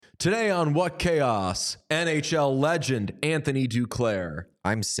Today on What Chaos, NHL legend Anthony Duclair.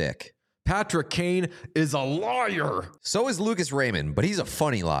 I'm sick. Patrick Kane is a liar. So is Lucas Raymond, but he's a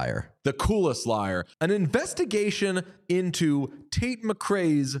funny liar. The coolest liar. An investigation into Tate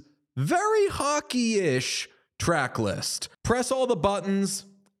McRae's very hockey-ish track list. Press all the buttons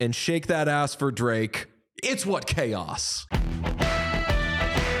and shake that ass for Drake. It's What Chaos.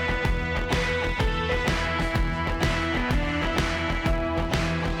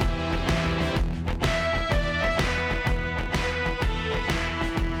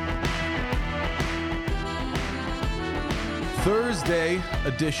 Thursday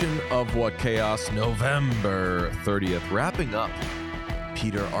edition of What Chaos, November 30th. Wrapping up,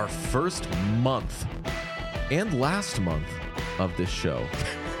 Peter, our first month and last month of this show.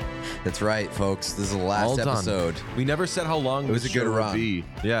 That's right, folks. This is the last episode. We never said how long it was. A good run. Would be.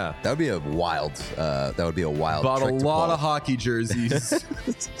 Yeah, that would be a wild. Bought a lot of hockey jerseys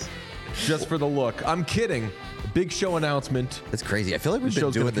just for the look. I'm kidding. Big show announcement. That's crazy. I feel like we've been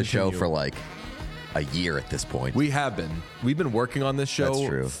doing the show for like a year at this point. We have been. We've been working on this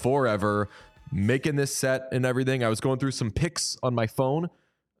show forever, making this set and everything. I was going through some pics on my phone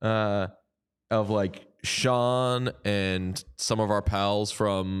of like Sean and some of our pals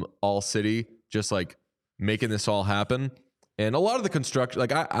from All City just like making this all happen. And a lot of the construction,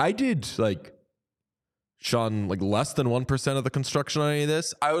 like I did like Sean, like less than 1% of the construction on any of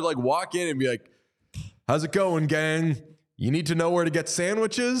this. I would like walk in and be like, how's it going, gang? You need to know where to get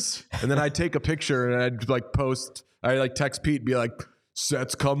sandwiches? And then I'd take a picture and I'd like post, I'd like text Pete and be like,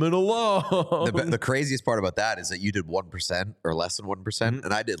 set's coming along. The craziest part about that is that you did 1% or less than 1%,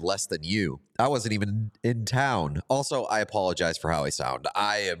 and I did less than you. I wasn't even in town. Also, I apologize for how I sound.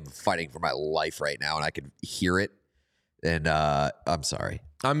 I am fighting for my life right now, and I can hear it. And I'm sorry.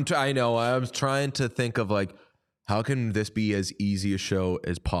 I know. I was trying to think of like, how can this be as easy a show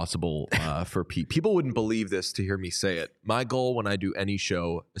as possible for Pete? People wouldn't believe this to hear me say it. My goal when I do any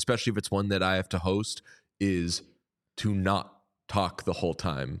show, especially if it's one that I have to host, is to not talk the whole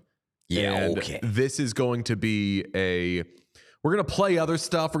time. Yeah, and okay. This is going to be we're going to play other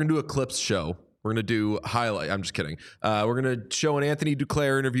stuff. We're going to do a clips show. We're going to do highlight. I'm just kidding. We're going to show an Anthony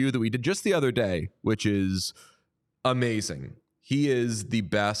Duclair interview that we did just the other day, which is amazing. He is the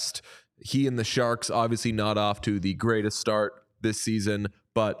best. He and the Sharks obviously not off to the greatest start this season,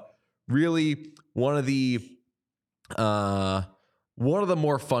 but really one of the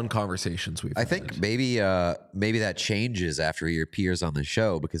more fun conversations we've had. I think maybe that changes after he appears on the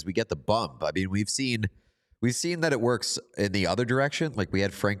show because we get the bump. I mean, we've seen that it works in the other direction. Like we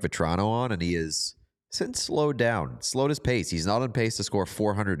had Frank Vetrano on, and he has since slowed his pace. He's not on pace to score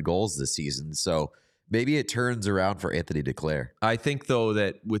 400 goals this season. So maybe it turns around for Anthony Duclair. I think, though,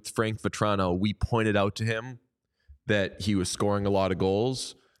 that with Frank Vetrano, we pointed out to him that he was scoring a lot of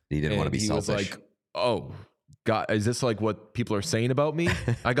goals. He didn't want to be selfish. He was like, oh, God, is this like what people are saying about me?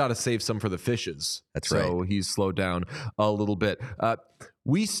 I got to save some for the fishes. That's right. So he's slowed down a little bit.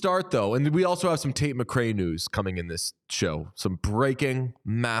 We start, though, and we also have some Tate McRae news coming in this show. Some breaking,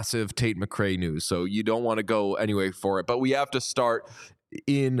 massive Tate McRae news. So you don't want to go anyway for it. But we have to start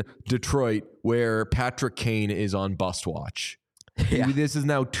in Detroit, where Patrick Kane is on bust watch. Yeah. This is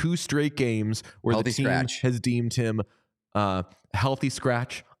now 2 straight games where the team has deemed him healthy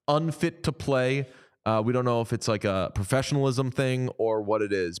scratch, unfit to play. We don't know if it's like a professionalism thing or what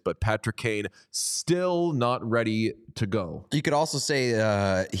it is, but Patrick Kane still not ready to go. You could also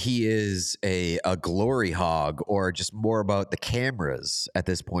say he is a glory hog, or just more about the cameras at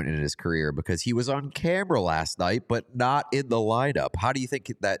this point in his career, because he was on camera last night, but not in the lineup. How do you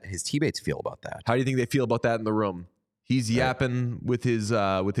think that his teammates feel about that? How do you think they feel about that in the room? He's yapping with his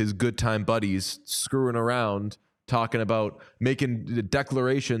good time buddies, screwing around, talking about making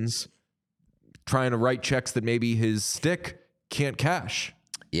declarations, trying to write checks that maybe his stick can't cash.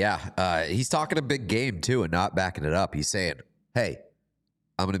 Yeah, he's talking a big game, too, and not backing it up. He's saying, hey,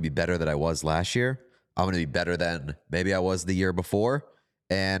 I'm going to be better than I was last year. I'm going to be better than maybe I was the year before.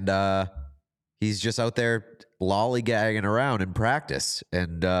 And he's just out there lollygagging around in practice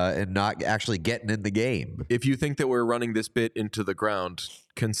and not actually getting in the game. If you think that we're running this bit into the ground,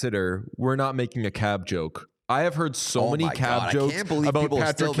 consider we're not making a cab joke. I have heard so many cab jokes about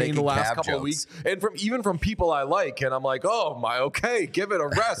Patrick Kane the last couple of weeks, and even from people I like, and I'm like, oh my, okay, give it a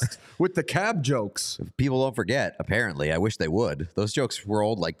rest with the cab jokes. People don't forget, apparently. I wish they would. Those jokes were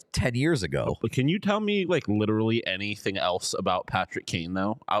old like 10 years ago. But can you tell me like literally anything else about Patrick Kane,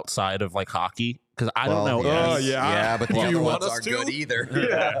 though, outside of like hockey? Because I don't know. Oh, yeah. But the other ones aren't good either.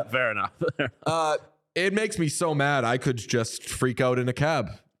 Yeah, fair enough. It makes me so mad. I could just freak out in a cab.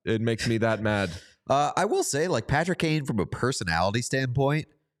 It makes me that mad. I will say, like, Patrick Kane, from a personality standpoint,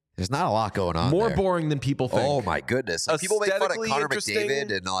 There's not a lot going on. More there. boring than people think. Oh my goodness! Like, people make fun of Aesthetically Connor interesting.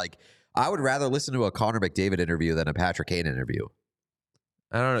 McDavid, and like I would rather listen to a Connor McDavid interview than a Patrick Kane interview.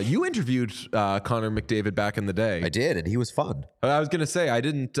 I don't know. You interviewed Connor McDavid back in the day. I did, and he was fun. I was gonna say I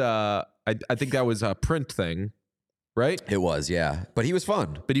didn't. I think that was a print thing, right? It was, yeah, but he was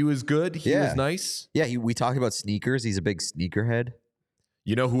fun. But he was good. He was nice. Yeah, we talked about sneakers. He's a big sneakerhead.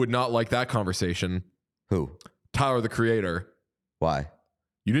 You know who would not like that conversation? Who? Tyler, the Creator. Why?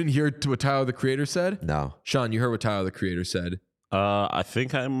 You didn't hear what Tyler, the Creator said? No. Sean, you heard what Tyler, the Creator said. I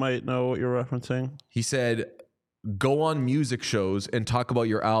think I might know what you're referencing. He said, go on music shows and talk about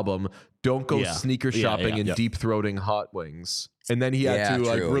your album. Don't go sneaker shopping and deep-throating hot wings. And then he had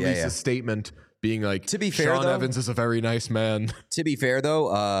to release a statement being like, to be fair, Sean though, Evans is a very nice man. To be fair,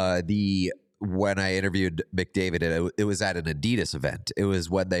 though, when I interviewed McDavid, it was at an Adidas event. It was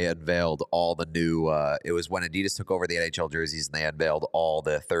when they unveiled all the new. It was when Adidas took over the NHL jerseys and they unveiled all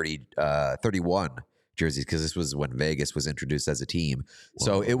the 31 jerseys, because this was when Vegas was introduced as a team. Whoa.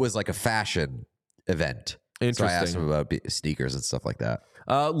 So it was like a fashion event. So I asked him about sneakers and stuff like that.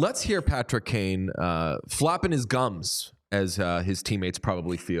 Let's hear Patrick Kane flapping his gums, as his teammates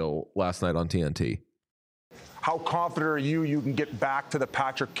probably feel last night on TNT. How confident are you can get back to the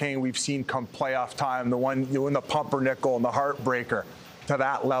Patrick Kane we've seen come playoff time, the one doing the pumpernickel and the heartbreaker, to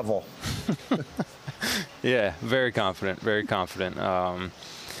that level? Yeah, very confident, very confident.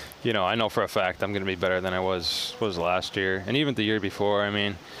 You know, I know for a fact I'm going to be better than I was last year, and even the year before. I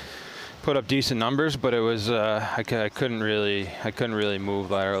mean, put up decent numbers, but it was I couldn't really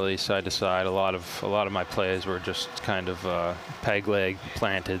move laterally side to side. A lot of my plays were just kind of peg leg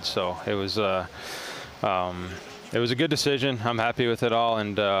planted, so it was. It was a good decision. I'm happy with it all,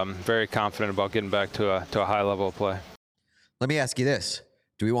 and very confident about getting back to a high level of play. Let me ask you this: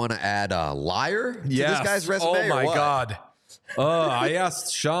 do we want to add a liar to this guy's resume? Oh my God! I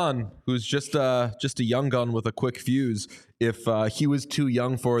asked Sean, who's just a young gun with a quick fuse, if he was too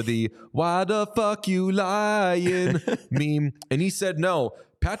young for the "Why the fuck you lying" meme, and he said no.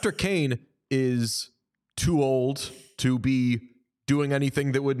 Patrick Kane is too old to be doing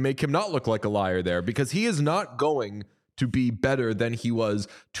anything that would make him not look like a liar there, because he is not going to be better than he was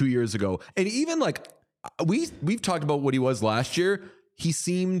 2 years ago. And even like we've talked about what he was last year, he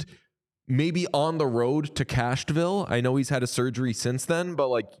seemed maybe on the road to Cashville. I know he's had a surgery since then, but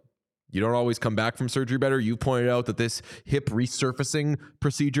like, you don't always come back from surgery better. You pointed out that this hip resurfacing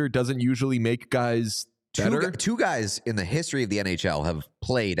procedure doesn't usually make guys better. Two guys in the history of the NHL have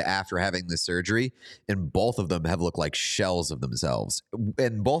played after having this surgery, and both of them have looked like shells of themselves.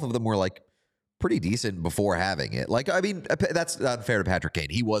 And both of them were like pretty decent before having it. Like, I mean, that's unfair to Patrick Kane.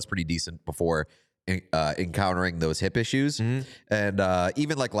 He was pretty decent before encountering those hip issues. Mm-hmm. And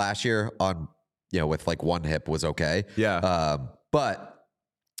even like last year on, with like one hip was okay. Yeah. But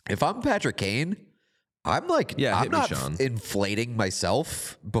if I'm Patrick Kane, I'm like, I'm not inflating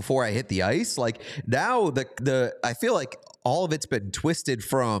myself before I hit the ice. Like, now I feel like all of it's been twisted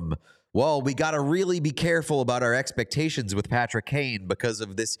from, well, we got to really be careful about our expectations with Patrick Kane because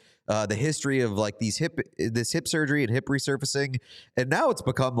of this, the history of like this hip surgery and hip resurfacing. And now it's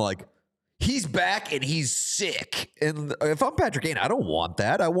become like, he's back and he's sick. And if I'm Patrick Kane, I don't want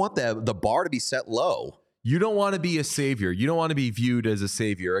that. I want the bar to be set low. You don't want to be a savior. You don't want to be viewed as a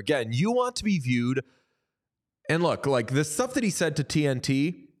savior. Again, you want to be viewed. And look, like the stuff that he said to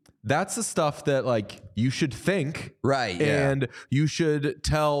TNT, that's the stuff that like you should think. Right. And you should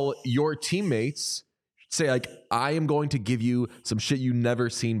tell your teammates, say like, I am going to give you some shit you never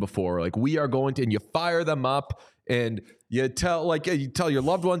seen before. Like, we are going to, and you fire them up and you tell your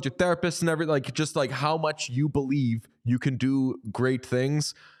loved ones, your therapists and everything, like just like how much you believe you can do great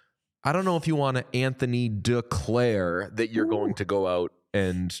things. I don't know if you want to Anthony Duclair that you're going to go out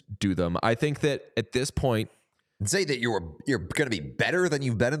and do them. I think that at this point, and say that you're going to be better than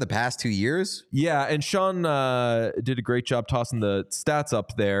you've been in the past 2 years. Yeah, and Sean did a great job tossing the stats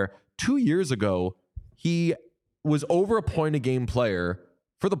up there. 2 years ago, he was over a point a game player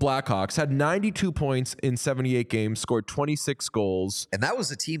for the Blackhawks, had 92 points in 78 games, scored 26 goals. And that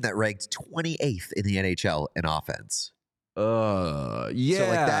was a team that ranked 28th in the NHL in offense. Yeah. So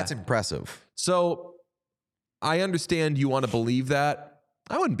like, that's impressive. So I understand you want to believe that.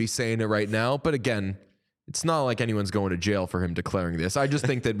 I wouldn't be saying it right now, but again, it's not like anyone's going to jail for him declaring this. I just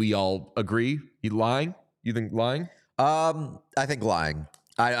think that we all agree. He lying? You think lying? I think lying.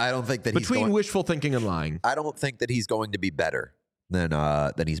 I don't think that between wishful thinking and lying. I don't think that he's going to be better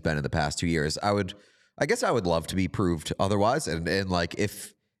than he's been in the past 2 years. I guess I would love to be proved otherwise. And like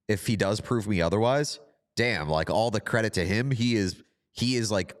if he does prove me otherwise, damn, like all the credit to him. He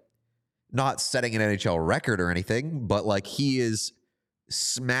is like not setting an NHL record or anything, but like he is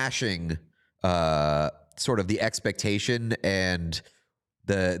smashing sort of the expectation and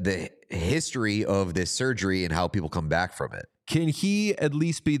the history of this surgery and how people come back from it. Can he at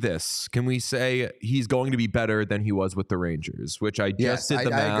least be this? Can we say he's going to be better than he was with the Rangers? Which I just did the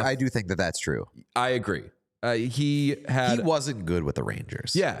math. I do think that that's true. I agree. He wasn't good with the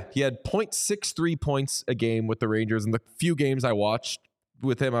Rangers. Yeah, he had 0.63 points a game with the Rangers. In the few games I watched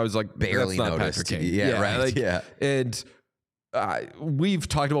with him, I was like, barely that's not noticed. Patrick Kane. Yeah, right. Like, yeah. And we've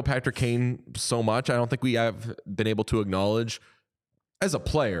talked about Patrick Kane so much. I don't think we have been able to acknowledge as a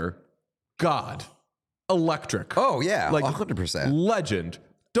player, God, electric. Oh yeah, like 100%. Legend.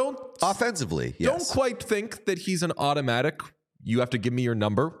 Don't offensively. Yes. Don't quite think that he's an automatic. You have to give me your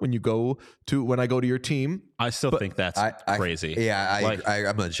number when I go to your team. I still think that's crazy.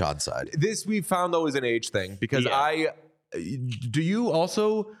 I'm on Sean's side. This we found though is an age thing because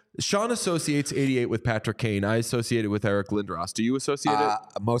Sean associates 88 with Patrick Kane. I associate it with Eric Lindros. Do you associate it?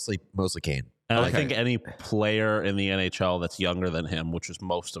 Mostly Kane. And I think any player in the NHL that's younger than him, which is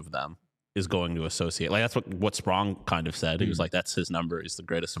most of them, is going to associate. Like that's what Sprong kind of said. He was like, that's his number. He's the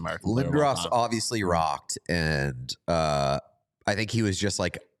greatest American player. Lindros obviously rocked, and I think he was just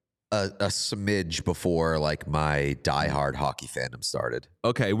like a smidge before like my diehard hockey fandom started.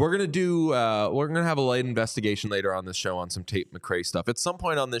 Okay, we're gonna have a light investigation later on this show on some Tate McRae stuff. At some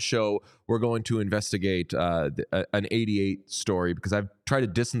point on this show, we're going to investigate an 88 story because I've tried to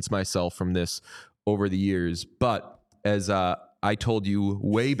distance myself from this over the years. But as I told you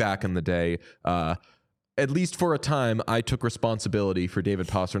way back in the day, at least for a time, I took responsibility for David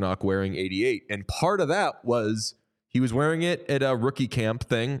Pastrnak wearing 88, and part of that was he was wearing it at a rookie camp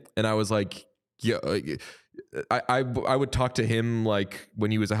thing, and I was like, yeah, I would talk to him like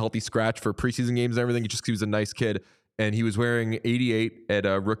when he was a healthy scratch for preseason games and everything, just because he was a nice kid, and he was wearing 88 at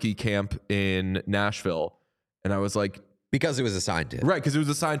a rookie camp in Nashville, and I was like, because it was assigned to him, right? Because it was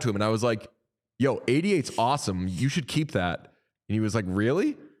assigned to him, and I was like, yo, 88's awesome, you should keep that, and he was like,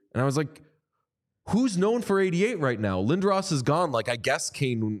 really? And I was like, who's known for 88 right now? Lindros is gone. Like, I guess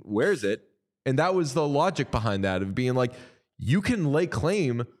Kane wears it. And that was the logic behind that, of being like, you can lay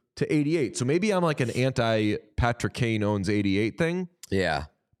claim to 88. So maybe I'm like an anti-Patrick Kane owns 88 thing. Yeah.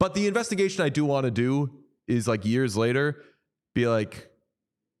 But the investigation I do want to do is like years later, be like,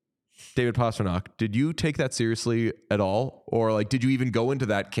 David Pastrnak, did you take that seriously at all? Or like, did you even go into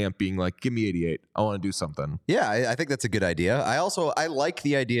that camp being like, give me 88. I want to do something. Yeah, I think that's a good idea. I like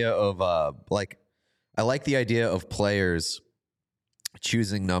the idea of players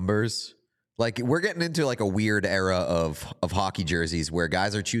choosing numbers. Like, we're getting into like a weird era of hockey jerseys where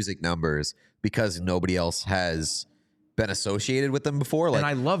guys are choosing numbers because nobody else has been associated with them before. Like, and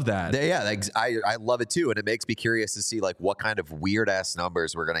I love that. I love it too. And it makes me curious to see like what kind of weird ass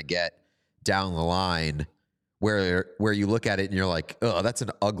numbers we're going to get down the line where you look at it and you're like, oh, that's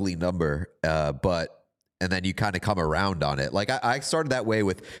an ugly number. And then you kind of come around on it. Like I started that way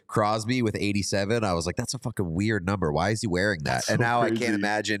with Crosby with 87. I was like, that's a fucking weird number. Why is he wearing that? And now crazy. I can't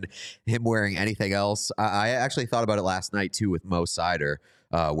imagine him wearing anything else. I actually thought about it last night too with Mo Sider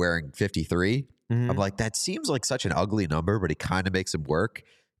wearing 53. Mm-hmm. I'm like, that seems like such an ugly number, but he kind of makes it work.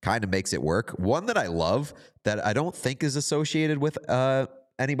 One that I love that I don't think is associated with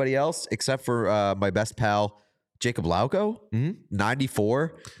anybody else except for my best pal, Jacob Lauko,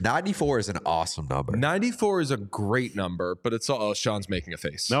 94. 94 is an awesome number. 94 is a great number, but it's all Sean's making a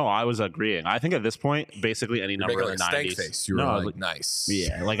face. No, I was agreeing. I think at this point, basically any number in the 90s. Face. You were like, nice.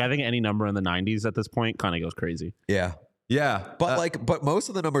 Yeah, like I think any number in the 90s at this point kind of goes crazy. Yeah. Yeah. But most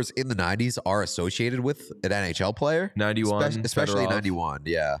of the numbers in the 90s are associated with an NHL player. 91. Especially 91.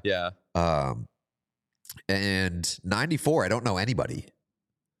 Yeah. Yeah. And 94, I don't know anybody.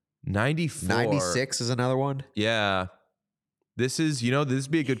 94. 96 is another one. Yeah. This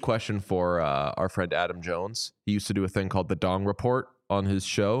would be a good question for our friend Adam Jones. He used to do a thing called the Dong Report on his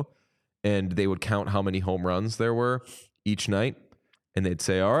show, and they would count how many home runs there were each night. And they'd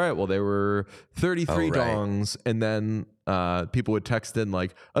say, all right, well, there were 33 dongs. And then people would text in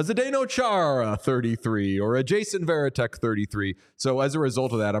like a Zdeno Chara 33 or a Jason Varitek 33. So as a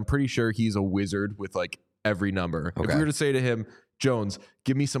result of that, I'm pretty sure he's a wizard with like every number. Okay. If we were to say to him, Jones,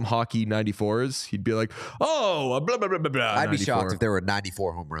 give me some hockey 94s, he'd be like, oh, blah, blah, blah, blah, blah. I'd 94. Be shocked if there were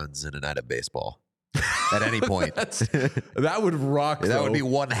 94 home runs in a night of baseball at any point. That would rock. That would be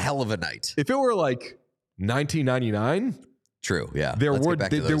one hell of a night. If it were like 1999. True, yeah. There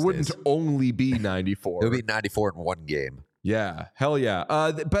wouldn't only be 94. It would be 94 in one game. Yeah, hell yeah.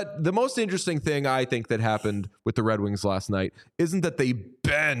 But the most interesting thing I think that happened with the Red Wings last night isn't that they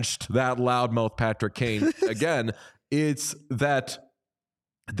benched that loudmouth Patrick Kane again. It's that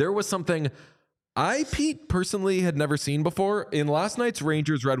there was something Pete, personally had never seen before. In last night's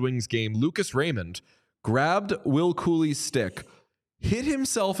Rangers-Red Wings game, Lucas Raymond grabbed Will Cooley's stick, hit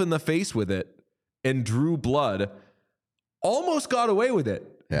himself in the face with it, and drew blood. Almost got away with it.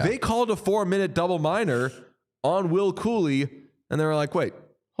 Yeah. They called a 4-minute double minor on Will Cooley, and they were like, wait,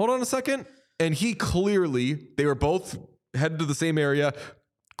 hold on a second. And he clearly, they were both headed to the same area,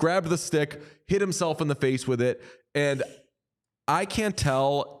 grabbed the stick, hit himself in the face with it. And I can't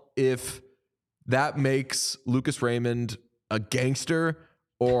tell if that makes Lucas Raymond a gangster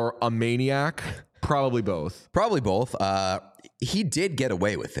or a maniac. Probably both. Probably both. He did get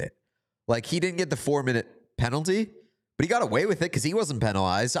away with it. Like, he didn't get the 4-minute penalty, but he got away with it because he wasn't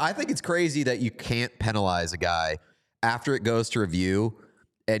penalized. I think it's crazy that you can't penalize a guy after it goes to review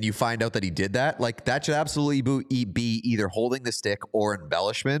and you find out that he did that. Like, that should absolutely be either holding the stick or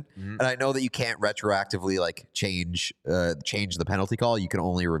embellishment. Mm-hmm. And I know that you can't retroactively like change the penalty call. You can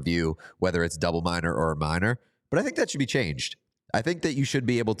only review whether it's double minor or a minor. But I think that should be changed. I think that you should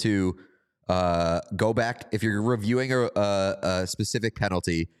be able to go back if you're reviewing a specific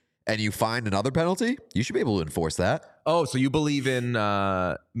penalty and you find another penalty, you should be able to enforce that. Oh, so you believe in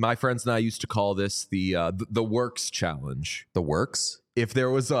my friends and I used to call this the works challenge. The works? If there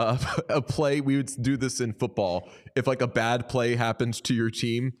was a play, we would do this in football. If like a bad play happened to your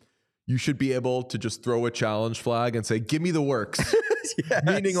team, you should be able to just throw a challenge flag and say, give me the works. Yes.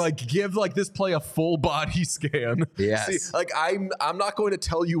 Meaning like give like this play a full body scan. Yes. See, like I'm not going to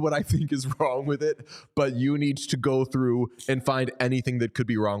tell you what I think is wrong with it, but you need to go through and find anything that could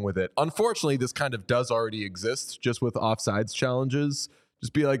be wrong with it. Unfortunately, this kind of does already exist just with offsides challenges.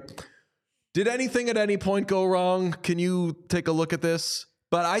 Just be like, did anything at any point go wrong? Can you take a look at this?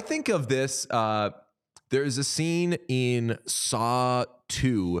 But I think of this, there's a scene in Saw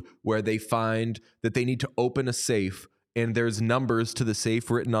 2 where they find that they need to open a safe and there's numbers to the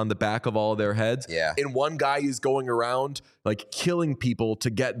safe written on the back of all of their heads. Yeah. And one guy is going around like killing people to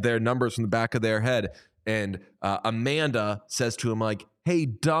get their numbers from the back of their head. And Amanda says to him like, hey,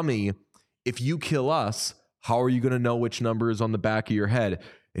 dummy, if you kill us, how are you going to know which number is on the back of your head?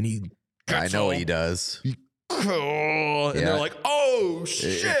 And I know he does. And they're like, oh,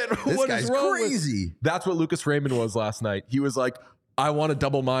 shit. This guy's crazy. That's what Lucas Raymond was last night. He was like, I want a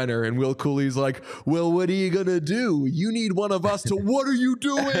double minor. And Will Cooley's like, well, what are you going to do? You need one of us to, what are you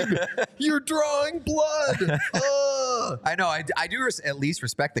doing? You're drawing blood. I know. I do at least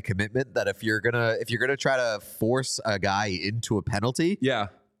respect the commitment that if you're gonna try to force a guy into a penalty, yeah,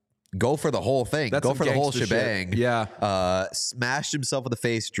 go for the whole thing. Go for the whole shebang. Shit. Yeah. Smashed himself in the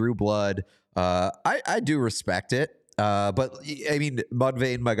face, drew blood. I do respect it. But I mean,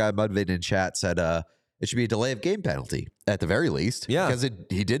 Mudvayne, my guy Mudvayne in chat said it should be a delay of game penalty at the very least. Yeah. Because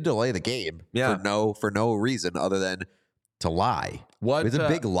he did delay the game for no reason other than to lie. It was a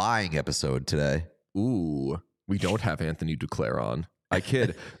big lying episode today. Ooh, we don't have Anthony Duclair on. I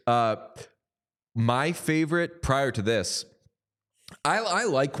kid. My favorite prior to this, I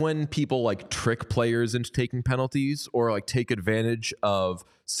like when people like trick players into taking penalties or like take advantage of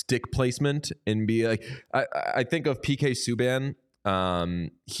stick placement and be like, I think of PK Subban.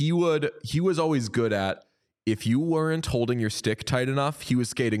 He was always good at, if you weren't holding your stick tight enough, he was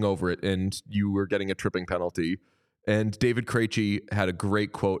skating over it and you were getting a tripping penalty. And David Krejci had a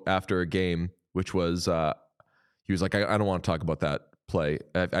great quote after a game, which was, he was like, I don't want to talk about that play.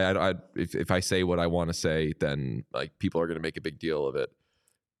 If I say what I want to say, then like people are going to make a big deal of it.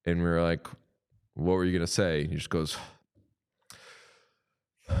 And we were like, what were you going to say? And he just goes,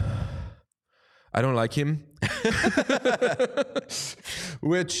 I don't like him.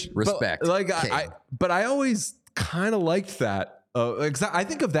 Which respect. But I always kind of liked that. I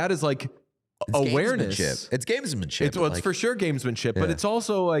think of that as like awareness. It's gamesmanship. It's for sure gamesmanship, but it's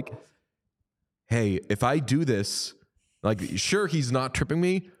also like, hey, if I do this, like, sure, he's not tripping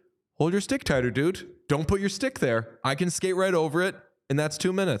me. Hold your stick tighter, dude. Don't put your stick there. I can skate right over it, and that's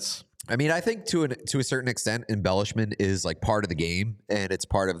 2 minutes. I mean, I think to a certain extent, embellishment is like part of the game, and it's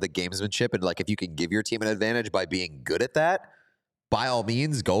part of the gamesmanship. And like, if you can give your team an advantage by being good at that, by all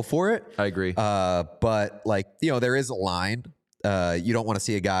means, go for it. I agree. But like, there is a line. You don't want to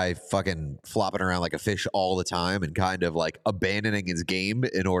see a guy fucking flopping around like a fish all the time and kind of like abandoning his game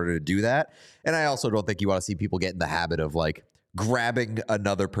in order to do that. And I also don't think you want to see people get in the habit of like grabbing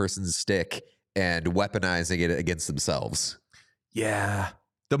another person's stick and weaponizing it against themselves. Yeah.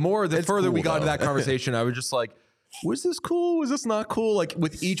 The further we got into that conversation, I was just like, was this cool? Was this not cool? Like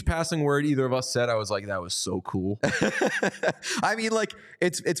with each passing word either of us said, I was like, that was so cool. I mean, like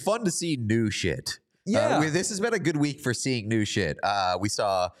it's fun to see new shit. Yeah, this has been a good week for seeing new shit. We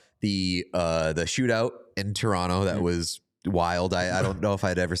saw the shootout in Toronto that was wild. I don't know if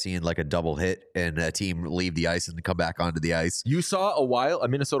I'd ever seen like a double hit and a team leave the ice and come back onto the ice. You saw a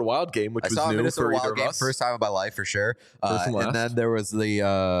Minnesota Wild game, which was new Minnesota for either Wild of game, us. first time in my life for sure. And then there was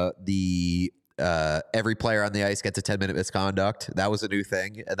the every player on the ice gets a 10-minute misconduct. That was a new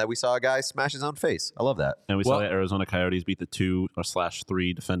thing. And then we saw a guy smash his own face. I love that. And we saw the Arizona Coyotes beat the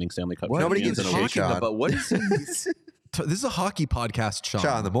 2/3 defending Stanley Cup champions. Nobody gives a shit, Sean. But what is this? This is a hockey podcast, Sean.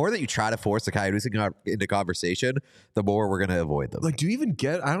 Sean, the more that you try to force the Coyotes into conversation, the more we're going to avoid them. Like, do you even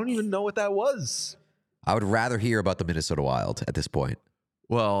get? I don't even know what that was. I would rather hear about the Minnesota Wild at this point.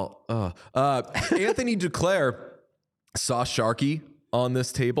 Well, Anthony Duclair saw Sharky on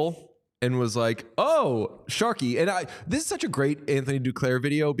this table and was like, "Oh, Sharky!" And this is such a great Anthony Duclair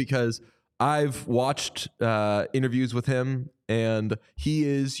video because I've watched interviews with him, and he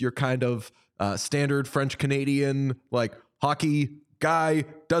is your kind of standard French Canadian like hockey guy.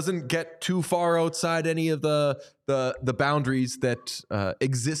 Doesn't get too far outside any of the boundaries that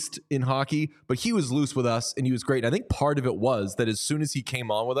exist in hockey, but he was loose with us and he was great. I think part of it was that as soon as he came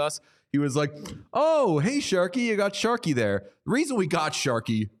on with us, he was like, "Oh, hey Sharky, you got Sharky there." The reason we got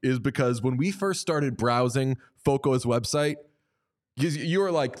Sharky is because when we first started browsing Foco's website, you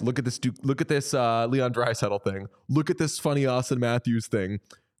were like, look at this Leon Draisaitl thing. Look at this funny Austin Matthews thing.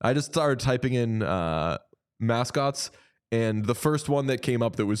 I just started typing in mascots, and the first one that came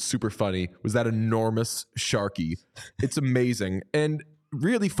up that was super funny was that enormous Sharky. It's amazing. And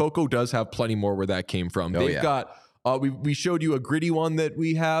really, Foco does have plenty more where that came from. They've got, we showed you a gritty one that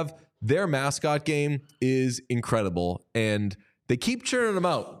we have. Their mascot game is incredible, and they keep churning them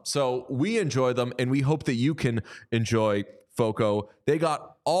out. So we enjoy them, and we hope that you can enjoy Foco. They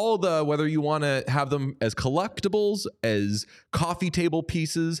got all whether you want to have them as collectibles, as coffee table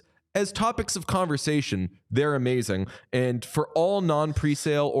pieces, as topics of conversation, they're amazing. And for all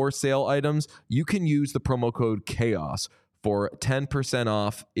non-presale or sale items, you can use the promo code CHAOS for 10%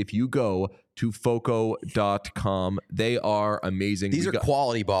 off if you go to foco.com. They are amazing. These are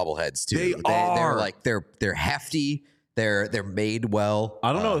quality bobbleheads too. They're hefty. They're made well.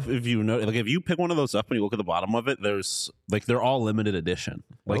 I don't know if you know, like if you pick one of those up and you look at the bottom of it, there's like they're all limited edition.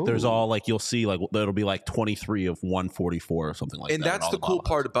 Like there's all like you'll see like it'll be like 23 of 144 or something like that. And that's the cool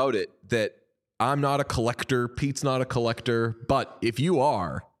part about it, that I'm not a collector. Pete's not a collector. But if you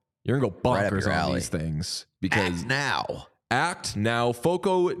are, you're gonna go bonkers on these things because Act now.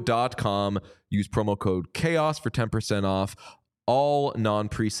 Foco.com. Use promo code CHAOS for 10% off all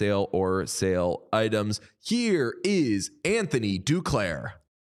non-presale or sale items. Here is Anthony Duclair.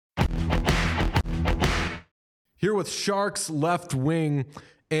 Here with Sharks left wing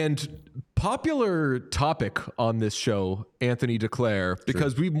and popular topic on this show, Anthony Duclair,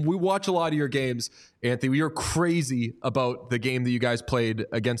 because we watch a lot of your games, Anthony. We are crazy about the game that you guys played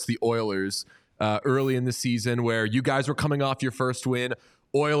against the Oilers early in the season where you guys were coming off your first win.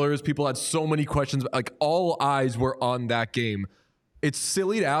 Oilers, people had so many questions. Like all eyes were on that game. It's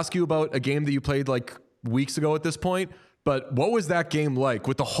silly to ask you about a game that you played like weeks ago at this point, but what was that game like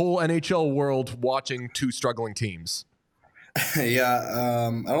with the whole NHL world watching two struggling teams?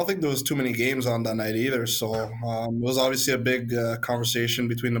 Yeah, I don't think there was too many games on that night either. So it was obviously a big conversation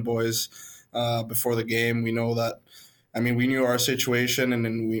between the boys before the game. We know that. I mean, we knew our situation, and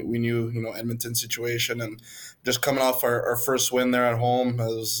then we knew Edmonton's situation, and just coming off our first win there at home,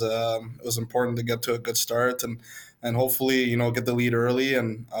 it was important to get to a good start and hopefully get the lead early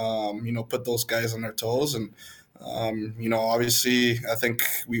and put those guys on their toes. And obviously I think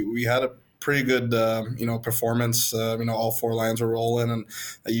we had a pretty good performance. All four lines were rolling, and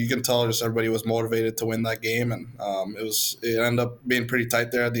you can tell just everybody was motivated to win that game. And it ended up being pretty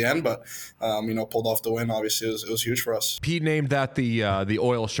tight there at the end, but pulled off the win. Obviously, it was huge for us. Pete named that the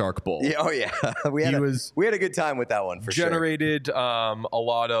Oil Shark Bowl. Yeah, we had a good time with that one for sure. Generated a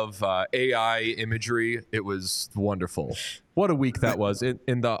lot of AI imagery. It was wonderful. What a week that was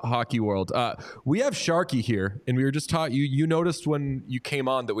in the hockey world. We have Sharky here, and we were just taught you noticed when you came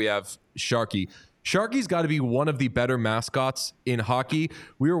on that we have Sharky. Sharky's got to be one of the better mascots in hockey.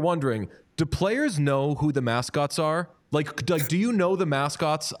 We were wondering, do players know who the mascots are? Like, do you know the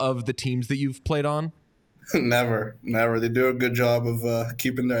mascots of the teams that you've played on? Never. They do a good job of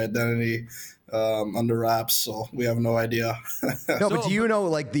keeping their identity under wraps, so we have no idea. No, but do you know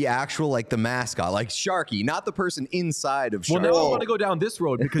like the actual like the mascot, like Sharky, not the person inside of Sharky? Well, now I want to go down this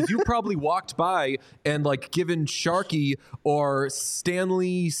road because you probably walked by and like given Sharky or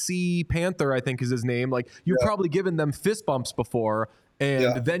Stanley C. Panther, I think is his name, like you've probably given them fist bumps before,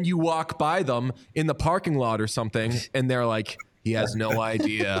 and then you walk by them in the parking lot or something, and they're like, he has no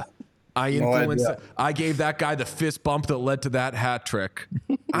idea. I gave that guy the fist bump that led to that hat trick.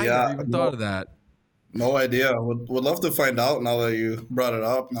 I never even thought of that. No idea. Would love to find out now that you brought it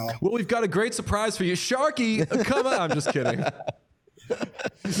up. Now, Well, we've got a great surprise for you, Sharky. Come on, I'm just kidding.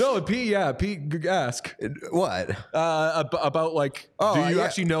 No, Pete, ask What? about like. Oh, do you yeah.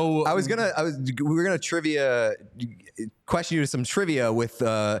 actually know? We were gonna question you to some trivia with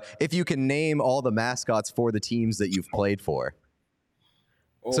if you can name all the mascots for the teams that you've played for.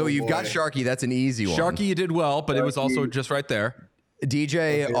 So you've got Sharky. That's an easy one. Sharky, you did well, but it was also just right there.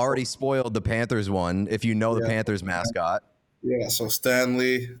 DJ already spoiled the Panthers one. If you know the Panthers mascot. Yeah. So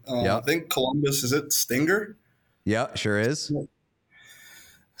Stanley. I think Columbus, is it Stinger? Yeah, sure is.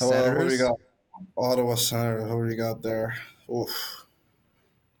 Who do we got? Ottawa Senators. Who do we got there? Oof.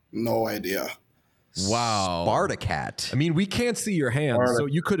 No idea. Wow. Spartacat. I mean, we can't see your hands, so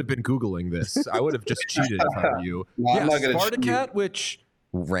you could have been Googling this. I would have just cheated if I were you. No, I'm not gonna Spartacat, cheat. which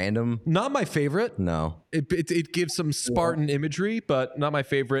Random. not my favorite. No. It gives some Spartan imagery, but not my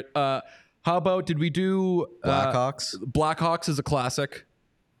favorite. How about, did we do Blackhawks? Blackhawks is a classic.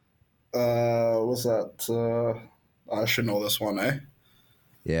 What's that? I should know this one, eh?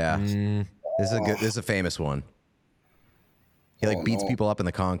 Yeah. This is a famous one. He beats people up in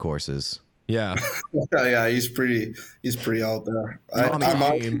the concourses. Yeah. Yeah, he's pretty out there. I'm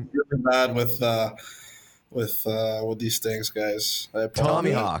really bad with these things, guys.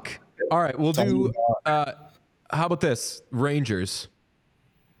 Tommy Hawk. All right, we'll do. How about this? Rangers.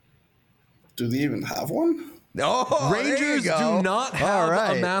 Do they even have one? Oh, Rangers do not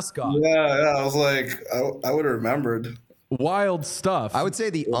have a mascot. Yeah. I was like, I would have remembered. Wild stuff. I would say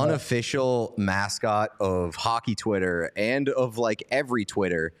the unofficial mascot of hockey Twitter and of like every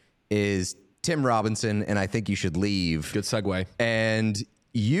Twitter is Tim Robinson, and I think you should leave. Good segue. And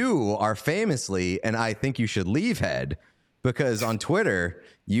you are famously, and I think you should leave head, because on Twitter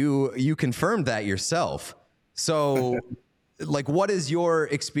you confirmed that yourself. So like, what is your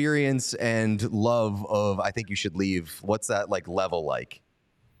experience and love of I think you should leave? What's that like level like?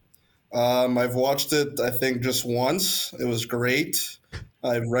 I've watched it, I think, just once. It was great.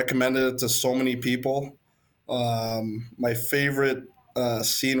 I've recommended it to so many people. My favorite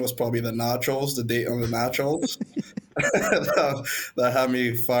scene was probably the nachos, the date on the nachos. that had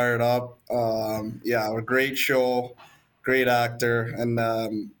me fired up. A great show, great actor, and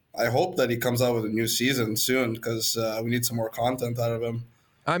I hope that he comes out with a new season soon, because we need some more content out of him.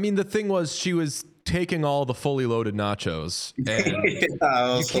 I mean, the thing was, she was taking all the fully loaded nachos, and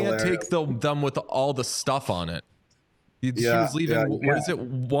you can't take them with all the stuff on it. She was leaving, what is it,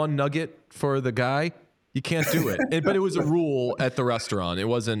 one nugget for the guy? You can't do it. But it was a rule at the restaurant. It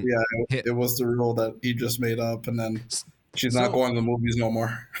wasn't. Yeah, it was the rule that he just made up, and then she's not going to the movies no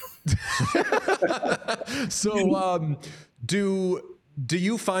more. So, do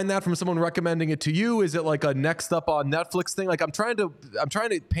you find that from someone recommending it to you? Is it like a next up on Netflix thing? Like, I'm trying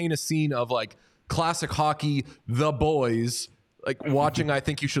to paint a scene of like classic hockey, the boys, like watching I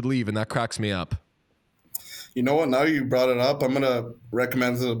Think You Should Leave, and that cracks me up. You know what? Now you brought it up, I'm gonna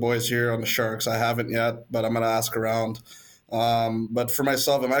recommend to the boys here on the Sharks. I haven't yet, but I'm gonna ask around. But for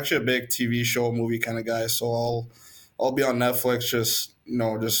myself, I'm actually a big TV show, movie kind of guy, so I'll be on Netflix,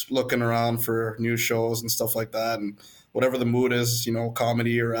 just looking around for new shows and stuff like that, and whatever the mood is,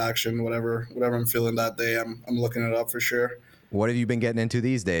 comedy or action, whatever I'm feeling that day, I'm looking it up for sure. What have you been getting into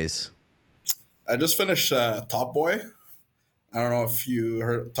these days? I just finished Top Boy. I don't know if you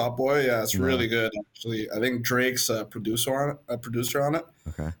heard Top Boy. Yeah, it's really good, actually. I think Drake's a producer on it.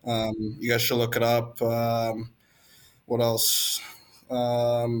 Okay. You guys should look it up. What else?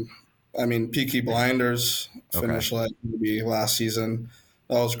 Peaky Blinders finished like maybe last season.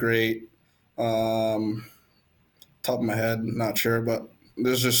 That was great. Top of my head, not sure, but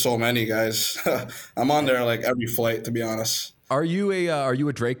there's just so many, guys. I'm on there like every flight, to be honest. Are you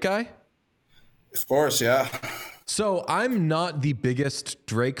a Drake guy? Of course, yeah. So I'm not the biggest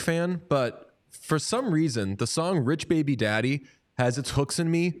Drake fan, but for some reason, the song Rich Baby Daddy has its hooks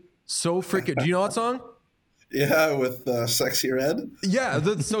in me so freaking. Do you know that song? Yeah, with Sexy Red. Yeah,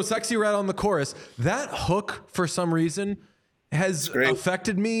 so Sexy Red on the chorus. That hook, for some reason, has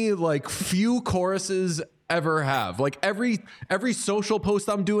affected me like few choruses ever have. Like every social post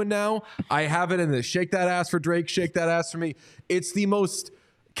I'm doing now, I have it in the shake that ass for Drake, shake that ass for me. It's the most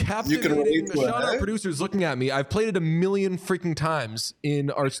captivating. Sean, our producer's looking at me. I've played it a million freaking times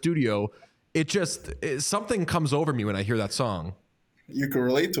in our studio. Something comes over me when I hear that song. You can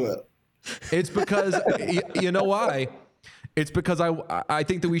relate to it. It's because you know why? It's because I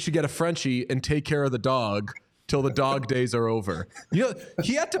think that we should get a Frenchie and take care of the dog till the dog days are over. You know,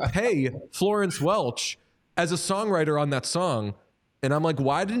 he had to pay Florence Welch as a songwriter on that song And I'm like,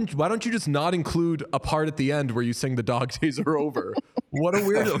 why don't you just not include a part at the end where you sing "The Dog Days Are Over"? What a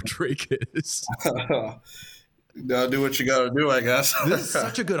weirdo Drake is. Gotta do what you gotta do, I guess. This is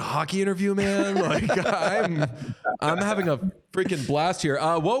such a good hockey interview, man. Like I'm having a freaking blast here.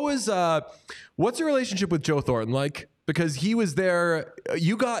 What's your relationship with Joe Thornton like? Because he was there.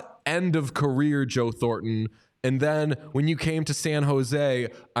 You got end of career Joe Thornton, and then when you came to San Jose,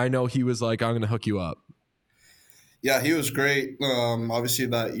 I know he was like, "I'm going to hook you up." Yeah, he was great. Obviously,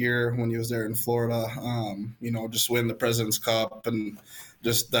 that year when he was there in Florida, just win the President's Cup and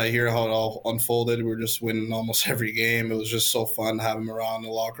just that year how it all unfolded. We were just winning almost every game. It was just so fun to have him around the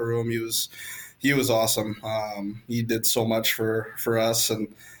locker room. He was awesome. He did so much for us, and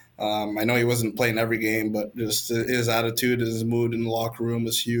I know he wasn't playing every game, but just his attitude, his mood in the locker room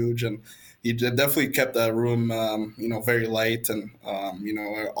was huge, and he definitely kept that room, very light, and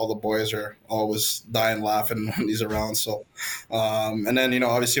all the boys are always dying laughing when he's around. So, and then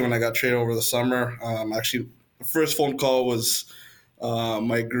obviously when I got traded over the summer, actually the first phone call was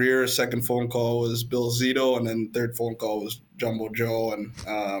Mike Greer, second phone call was Bill Zito, and then third phone call was Jumbo Joe, and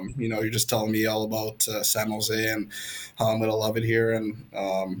you're just telling me all about San Jose and how I'm gonna love it here, and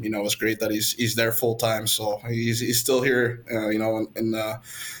it's great that he's there full time. So he's still here,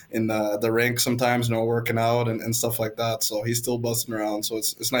 in the rink sometimes, working out and stuff like that. So he's still busting around. So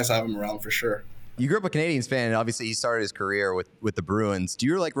it's nice to have him around for sure. You grew up a Canadiens fan, and obviously he started his career with the Bruins. Do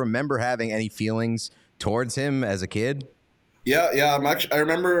you remember having any feelings towards him as a kid? Yeah. I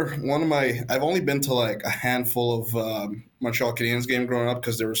remember I've only been to like a handful of Montreal Canadiens games growing up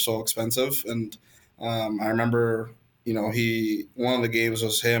because they were so expensive, and I remember one of the games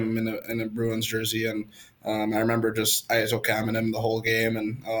was him in a Bruins jersey, and I remember just ISO camming him the whole game,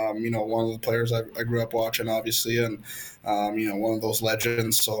 and one of the players I grew up watching, obviously, and one of those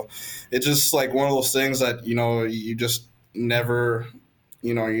legends. So it's just like one of those things that you just never.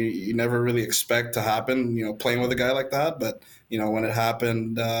 You never really expect to happen, playing with a guy like that. But, when it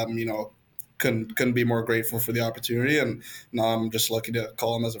happened, couldn't be more grateful for the opportunity. And now I'm just lucky to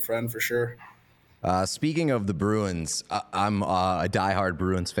call him as a friend for sure. Speaking of the Bruins, I'm a diehard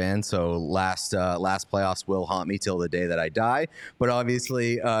Bruins fan, so last playoffs will haunt me till the day that I die. But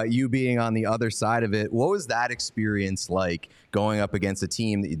obviously, you being on the other side of it, what was that experience like going up against a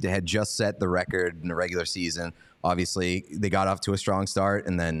team that had just set the record in the regular season? Obviously, they got off to a strong start,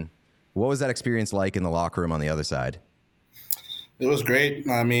 and then what was that experience like in the locker room on the other side? It was great.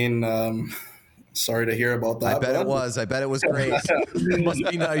 I mean, sorry to hear about that. I bet it was great. It must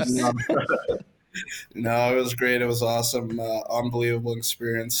be nice. No, it was great. It was awesome. Unbelievable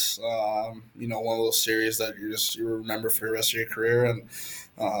experience. One of those series that you remember for the rest of your career. And,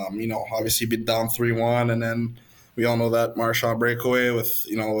 obviously be down 3-1. And then we all know that Marchand breakaway with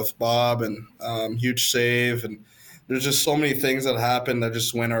Bob and huge save. And there's just so many things that happened that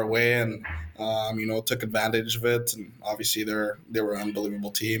just went our way and, took advantage of it. And obviously they were an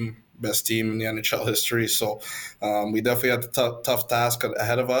unbelievable team, best team in the NHL history. So we definitely had the tough task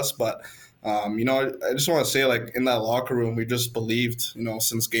ahead of us. But, I just want to say, like, in that locker room, we just believed,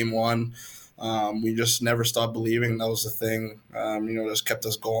 since game one. We just never stopped believing. That was the thing, just kept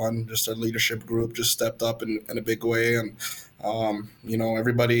us going. Just our leadership group just stepped up in a big way. And,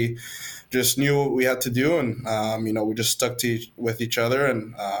 everybody just knew what we had to do. And, we just stuck with each other.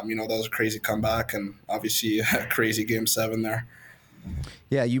 And, that was a crazy comeback and obviously a crazy game 7 there.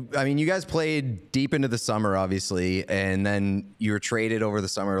 Yeah, you guys played deep into the summer, obviously, and then you were traded over the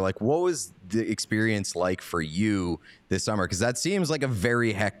summer. Like, what was the experience like for you this summer? Because that seems like a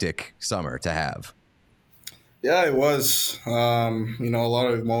very hectic summer to have. Yeah, it was. A lot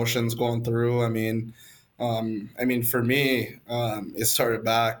of emotions going through. For me, it started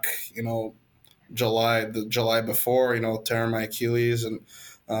back, the July before, tearing my Achilles and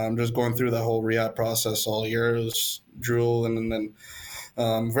just going through that whole rehab process all year. It was drooling and then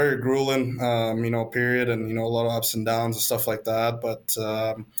very grueling, period, and a lot of ups and downs and stuff like that. But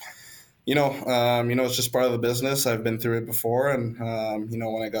it's just part of the business. I've been through it before, and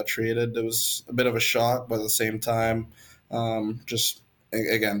when I got traded, it was a bit of a shock, but at the same time, just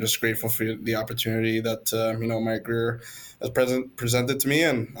grateful for the opportunity that my career has presented to me,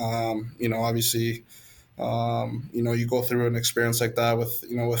 and obviously. You go through an experience like that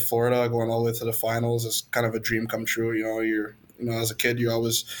with Florida going all the way to the finals is kind of a dream come true. You're as a kid, you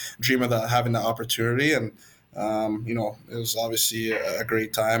always dream of having that opportunity. And, it was obviously a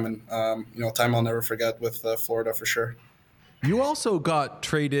great time and, time I'll never forget with Florida for sure. You also got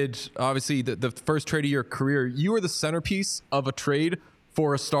traded, obviously the first trade of your career. You were the centerpiece of a trade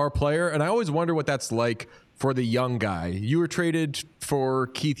for a star player. And I always wonder what that's like for the young guy. You were traded for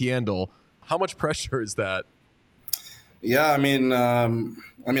Keith Yandle. How much pressure is that? Yeah,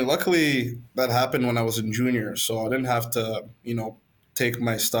 luckily that happened when I was in junior, so I didn't have to, take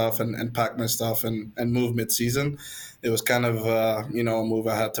my stuff and pack my stuff and move mid-season. It was kind of, a move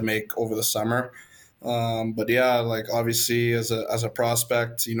I had to make over the summer. But yeah, like obviously as a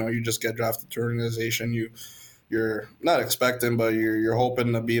prospect, you just get drafted to an organization. You're not expecting, but you're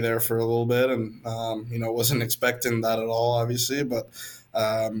hoping to be there for a little bit, and wasn't expecting that at all, obviously. But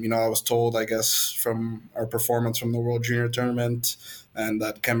I was told, I guess, from our performance from the World Junior Tournament and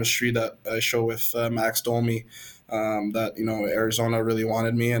that chemistry that I show with Max Domi, that Arizona really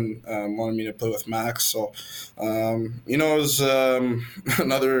wanted me and wanted me to play with Max. So it was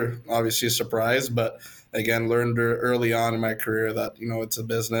another obviously surprise, but again, learned early on in my career that it's a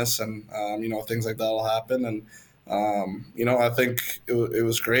business, and things like that will happen. And I think it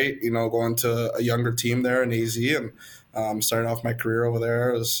was great, going to a younger team there in AZ and starting off my career over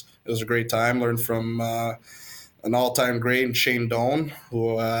there. It was a great time. Learned from an all-time great in Shane Doan,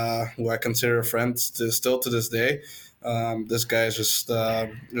 who I consider a friend still to this day. This guy is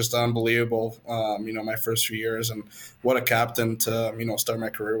just unbelievable. My first few years, and what a captain to start my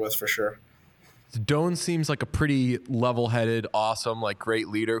career with, for sure. Doan seems like a pretty level-headed, awesome, like great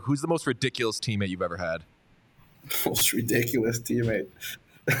leader. Who's the most ridiculous teammate you've ever had? Most ridiculous teammate.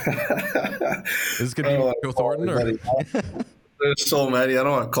 Is this gonna be Joe Thornton or? There's so many. I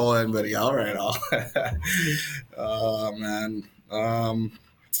don't want to call anybody out right now. Oh man.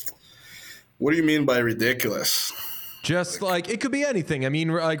 What do you mean by ridiculous? Just like it could be anything. I mean,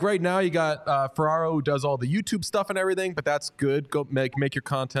 like right now you got Ferraro who does all the YouTube stuff and everything, but that's good. Go make your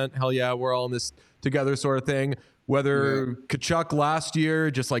content. Hell yeah, we're all in this together, sort of thing. Whether Kachuk last year,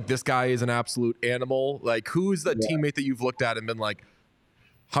 just like this guy is an absolute animal. Like, who's the teammate that you've looked at and been like,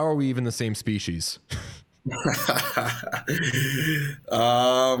 how are we even the same species?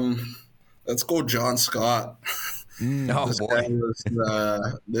 Let's go John Scott. No,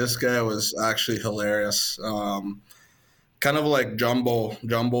 this guy was actually hilarious. Kind of like jumbo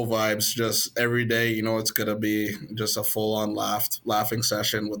vibes. Just every day, it's gonna be just a full on laughing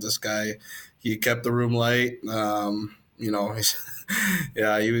session with this guy. He kept the room light. He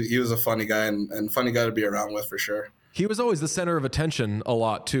was a funny guy and funny guy to be around with, for sure. He was always the center of attention a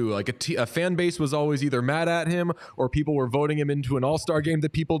lot too. Like a fan base was always either mad at him or people were voting him into an all-star game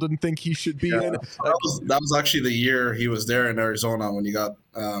that people didn't think he should be in. That was actually the year he was there in Arizona when he got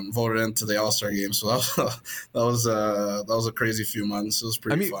voted into the all-star game. So that was a crazy few months. It was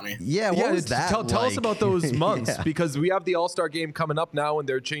pretty funny. Yeah, what was that? Tell us about those months because we have the all-star game coming up now and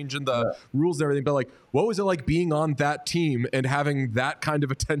they're changing the rules and everything. But like, what was it like being on that team and having that kind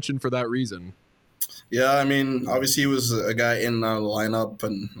of attention for that reason? Yeah, I mean, obviously he was a guy in the lineup,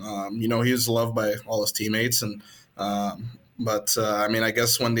 and he was loved by all his teammates. And but I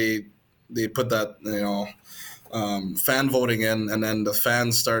guess when they put that fan voting in, and then the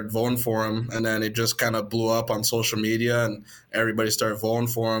fans started voting for him, and then it just kind of blew up on social media, and everybody started voting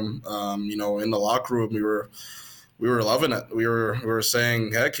for him. In the locker room, we were loving it. We were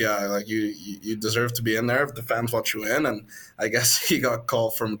saying, heck yeah, like you deserve to be in there if the fans want you in. And I guess he got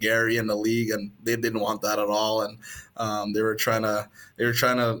called from Gary in the league, and they didn't want that at all. And they were trying to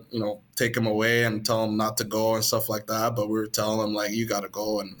take him away and tell him not to go and stuff like that. But we were telling him like, you got to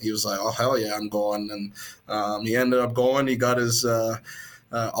go, and he was like, oh hell yeah, I'm going. And he ended up going. He got his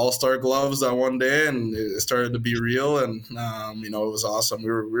all-star gloves that one day, and it started to be real, and it was awesome. We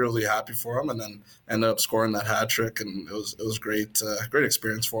were really happy for him, and then ended up scoring that hat trick, and it was great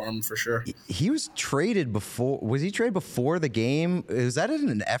experience for him, for sure. He was traded before. Was he traded before the game? Is that in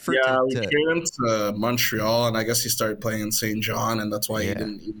an effort? We traded him to Montreal, and I guess he started playing in St. John, and that's why he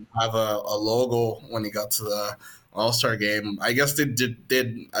didn't even have a logo when he got to the All-Star game. I guess I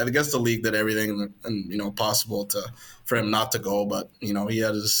guess the league did everything and possible for him not to go, but he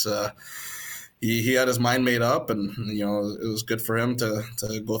had his he had his mind made up, and it was good for him to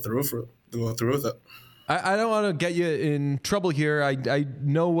go through with it. I don't want to get you in trouble here. I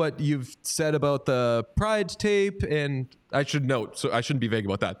know what you've said about the Pride tape, and I should note, so I shouldn't be vague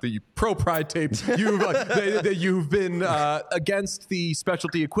about that. The pro Pride tape, you've been against the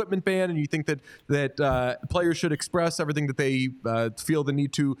specialty equipment ban, and you think that players should express everything that they feel the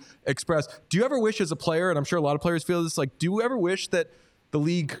need to express. Do you ever wish as a player, and I'm sure a lot of players feel this, like, do you ever wish that the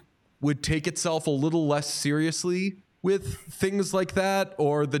league would take itself a little less seriously with things like that,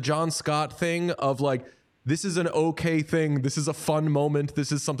 or the John Scott thing of like, this is an okay thing. This is a fun moment.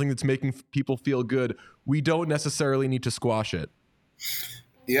 This is something that's making people feel good. We don't necessarily need to squash it.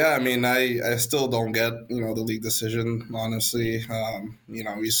 Yeah, I mean, I still don't get, the league decision, honestly.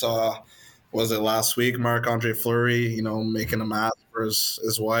 We saw, was it last week, Marc-Andre Fleury, making a mask for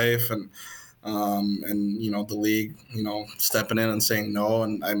his wife. And and the league, stepping in and saying no.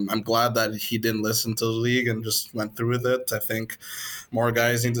 And I'm glad that he didn't listen to the league and just went through with it. I think more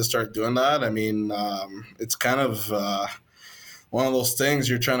guys need to start doing that. I mean, it's kind of one of those things.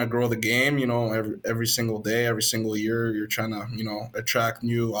 You're trying to grow the game, every single day, every single year. You're trying to, attract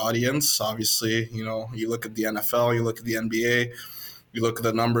new audience. Obviously, you look at the NFL, you look at the NBA, you look at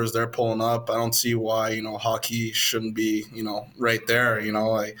the numbers they're pulling up. I don't see why, hockey shouldn't be, right there.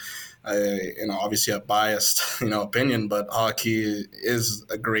 I obviously have biased, opinion, but hockey is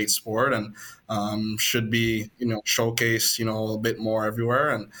a great sport and should be, showcased, a bit more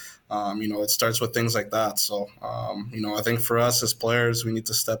everywhere. And, it starts with things like that. So, I think for us as players, we need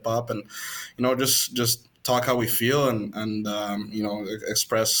to step up and, just talk how we feel and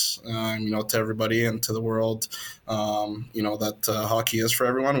express, to everybody and to the world, that hockey is for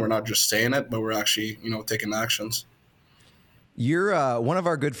everyone. We're not just saying it, but we're actually, taking actions. You're one of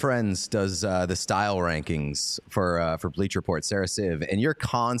our good friends does the style rankings for Bleacher Report, Sarah Siv, and you're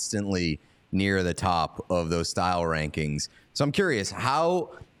constantly near the top of those style rankings. So I'm curious,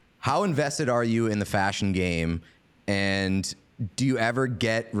 how invested are you in the fashion game, and do you ever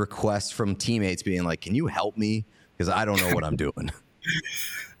get requests from teammates being like, "Can you help me? Because I don't know what I'm doing."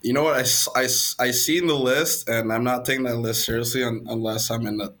 You know what? I seen the list, and I'm not taking that list seriously unless I'm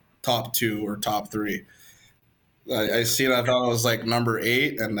in the top 2 or top 3. I seen. I thought it was like number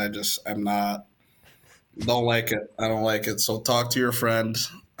 8, and I'm not. Don't like it. I don't like it. So talk to your friend.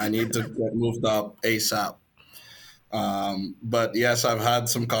 I need to get moved up ASAP. But yes, I've had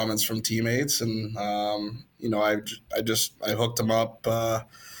some comments from teammates, and I hooked him up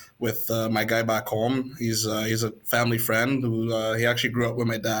with my guy back home. He's a family friend who he actually grew up with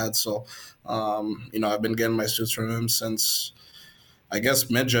my dad. So I've been getting my suits from him since, I guess,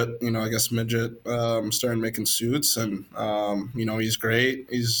 midget. Started making suits, and he's great.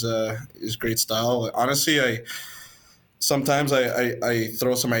 He's great style. Honestly, sometimes I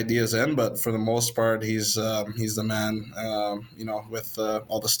throw some ideas in, but for the most part, he's the man. With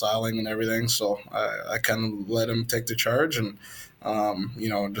all the styling and everything. So I kind of let him take the charge, and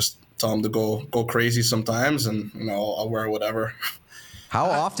just tell him to go crazy sometimes, and I'll wear whatever. How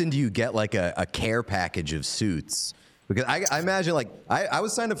often do you get like a care package of suits? Because I imagine, like, I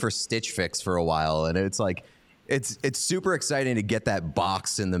was signed up for Stitch Fix for a while, and it's like, it's super exciting to get that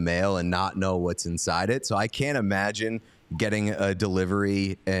box in the mail and not know what's inside it. So I can't imagine getting a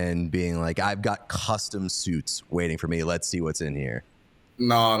delivery and being like, I've got custom suits waiting for me. Let's see what's in here.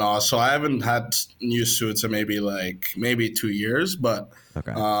 No. So I haven't had new suits in maybe 2 years, but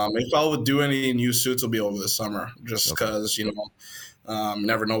okay. If I would do any new suits, it'll be over the summer, just because,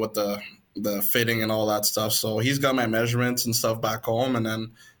 never know what the fitting and all that stuff. So he's got my measurements and stuff back home, and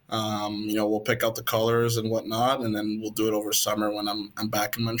then we'll pick out the colors and whatnot, and then we'll do it over summer when I'm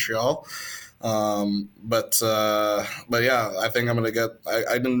back in Montreal. But yeah, I think I'm gonna get.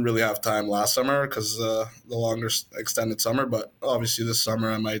 I didn't really have time last summer because the longer extended summer, but obviously this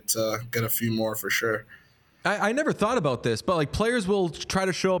summer I might get a few more for sure. I never thought about this, but like players will try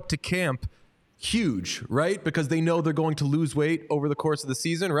to show up to camp huge, right? Because they know they're going to lose weight over the course of the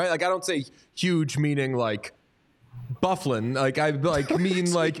season, right? Like I don't say huge meaning like Bufflin, like I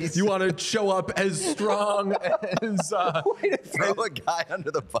mean like you want to show up as strong as way to throw a guy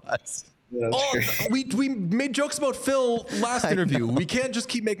under the bus. We made jokes about Phil last interview. We can't just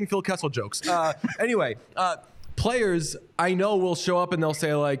keep making Phil Kessel jokes. Anyway, players I know will show up and they'll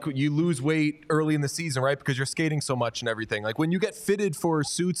say like you lose weight early in the season, right? Because you're skating so much and everything. Like when you get fitted for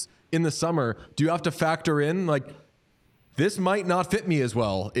suits in the summer, do you have to factor in like this might not fit me as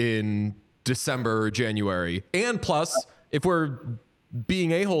well in December or January? And plus, if we're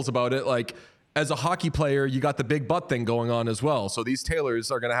being a-holes about it, like as a hockey player, you got the big butt thing going on as well. So these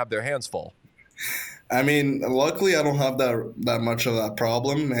tailors are going to have their hands full. I mean, luckily I don't have that much of that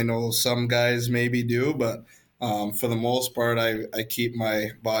problem. I know some guys maybe do, but for the most part, I keep my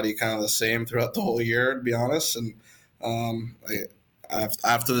body kind of the same throughout the whole year, to be honest. And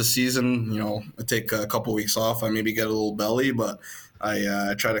after the season, I take a couple weeks off. I maybe get a little belly, but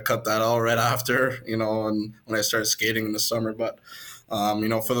I try to cut that out right after, and when I start skating in the summer. But,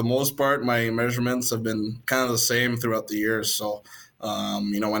 for the most part, my measurements have been kind of the same throughout the year. So,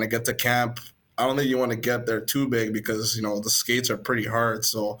 when I get to camp, I don't think you want to get there too big because, the skates are pretty hard.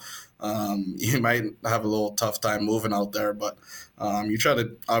 So you might have a little tough time moving out there. But you try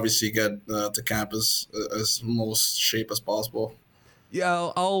to obviously get to camp as most shape as possible.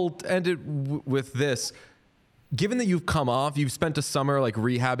 Yeah, I'll end it with this. Given that you've spent a summer like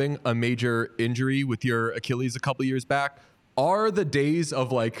rehabbing a major injury with your Achilles a couple years back, are the days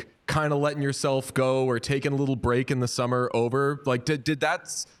of like kind of letting yourself go or taking a little break in the summer over? Like did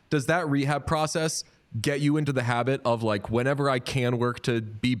that does that rehab process get you into the habit of like, whenever I can work to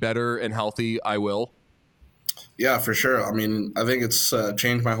be better and healthy, I will? Yeah, for sure. I mean, I think it's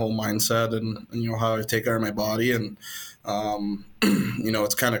changed my whole mindset and how I take care of my body. And,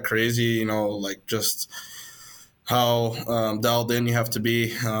 it's kind of crazy, like just how dialed in you have to be,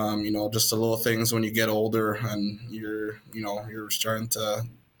 just the little things when you get older and you're starting to,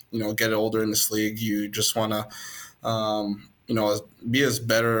 get older in this league. You just want to, be as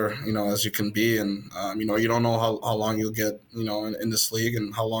better, as you can be. And, you don't know how long you'll get, in this league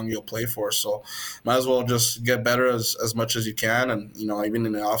and how long you'll play for. So might as well just get better as much as you can. And, even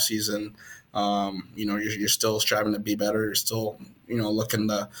in the off season, you're still striving to be better. You're still, looking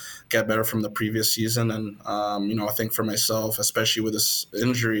to get better from the previous season. And, I think for myself, especially with this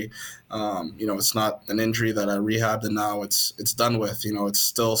injury, it's not an injury that I rehabbed and now it's done with. It's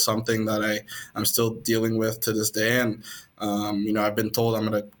still something that I'm still dealing with to this day. And, I've been told I'm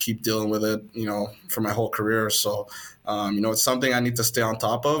going to keep dealing with it, for my whole career. So, it's something I need to stay on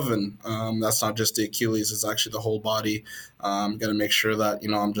top of. And that's not just the Achilles, it's actually the whole body. Got to make sure that,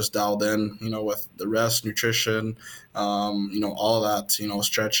 I'm just dialed in, with the rest, nutrition, all of that,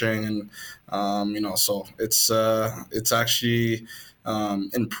 stretching. And, so it's actually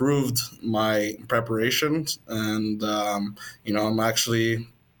improved my preparation. And, I'm actually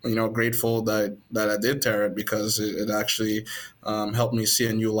grateful that I did tear it, because it actually helped me see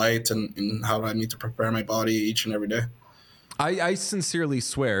a new light and how I need to prepare my body each and every day. I sincerely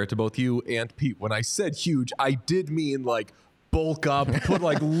swear to both you and Pete, when I said huge, I did mean like bulk up, put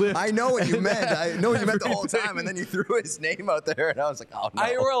like lift. I know what you meant. I know what you meant the whole time, and then you threw his name out there, and I was like, oh no.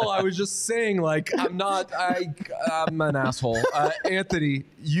 I was just saying, like, I'm an asshole. Anthony,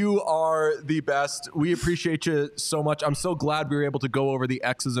 you are the best. We appreciate you so much. I'm so glad we were able to go over the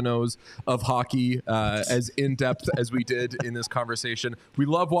X's and O's of hockey as in depth as we did in this conversation. We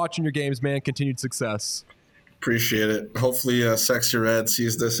love watching your games, man. Continued success. Appreciate it. Hopefully, Sexy Red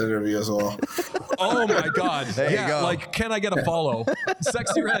sees this interview as well. Oh my God! There you go. Like, can I get a follow?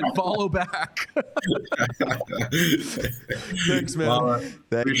 Sexy Red, follow back. Thanks, man.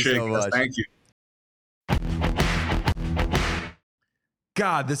 Thank you so much. Thank you.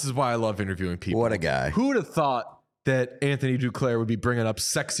 God, this is why I love interviewing people. What a guy! Who would have thought that Anthony Duclair would be bringing up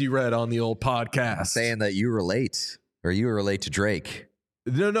Sexy Red on the old podcast, Saying that you relate to Drake.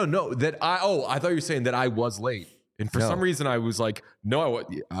 No. I thought you were saying that I was late. And for some reason, I was like, no,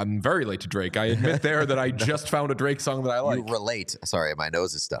 I'm very late to Drake. I admit there that I just found a Drake song that I like. You relate. Sorry, my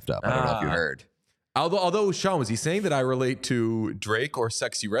nose is stuffed up. I don't know if you heard. Although, Sean, was he saying that I relate to Drake or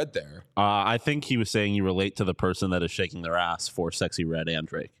Sexy Red there? I think he was saying you relate to the person that is shaking their ass for Sexy Red and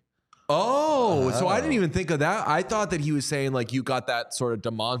Drake. Oh, so I didn't even think of that. I thought that he was saying like you got that sort of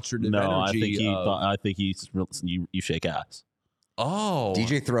demonstrative energy. I think you shake ass. Oh,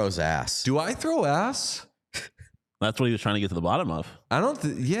 DJ throws ass. Do I throw ass? That's what he was trying to get to the bottom of. I don't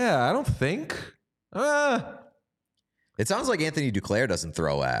think. It sounds like Anthony Duclair doesn't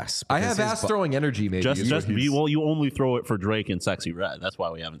throw ass. I have ass throwing energy, maybe. You only throw it for Drake and Sexy Red. That's why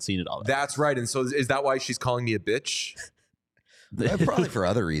we haven't seen it all. That's right. And so is that why she's calling me a bitch? Probably for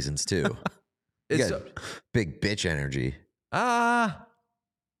other reasons too. You got big bitch energy.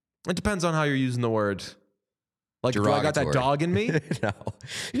 It depends on how you're using the word. Like, do I got that dog in me? No.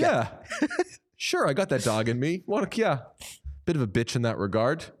 Yeah. Sure, I got that dog in me. Bit of a bitch in that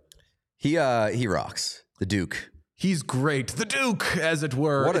regard. He rocks. The Duke. He's great. The Duke, as it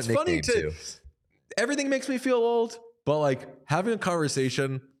were. What a it's nickname funny too. Everything makes me feel old, but like having a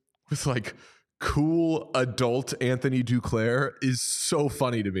conversation with like cool adult Anthony Duclair is so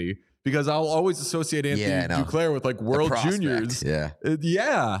funny to me, because I'll always associate Anthony Duclair with like World Juniors. Yeah.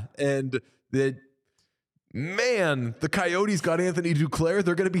 And the Coyotes got Anthony Duclair.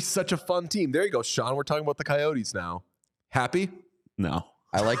 They're going to be such a fun team. There you go, Sean. We're talking about the Coyotes now. Happy? No.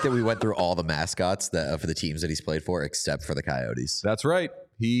 I like that we went through all the mascots for the teams that he's played for, except for the Coyotes. That's right.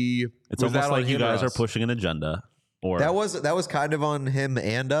 It's almost like you guys are pushing an agenda. Or that was kind of on him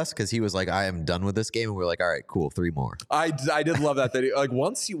and us, because he was like, I am done with this game. And we were like, all right, cool, 3 more. I did love that. Like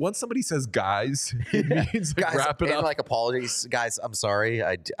once somebody says guys, it means like, guys, wrap it up. Like apologies, guys. I'm sorry.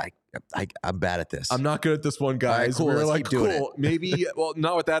 I'm bad at this. I'm not good at this one, guys. Right, cool, we were like, keep doing cool. Maybe, well,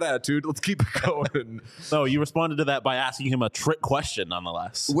 not with that attitude. Let's keep it going. No, you responded to that by asking him a trick question,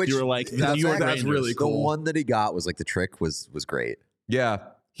 nonetheless. Which you were like, that's really cool. The one that he got was like the trick was great. Yeah,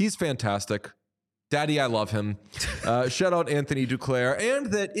 he's fantastic. Daddy, I love him. Shout out Anthony Duclair. And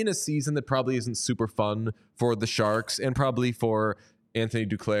that in a season that probably isn't super fun for the Sharks and probably for Anthony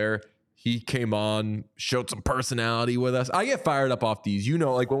Duclair, He came on, showed some personality with us. I get fired up off these. You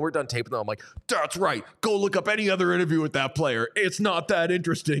know, like when we're done taping them, I'm like, that's right. Go look up any other interview with that player. It's not that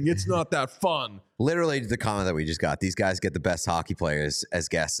interesting. It's not that fun. Literally the comment that we just got. These guys get the best hockey players as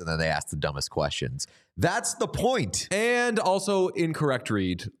guests, and then they ask the dumbest questions. That's the point. And also incorrect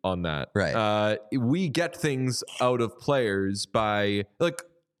read on that. Right. We get things out of players by, like,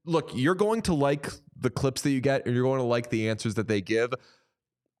 look, you're going to like the clips that you get, and you're going to like the answers that they give.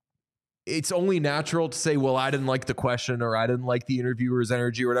 It's only natural to say, well, I didn't like the question, or I didn't like the interviewer's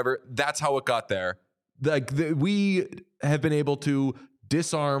energy, or whatever. That's how it got there. We have been able to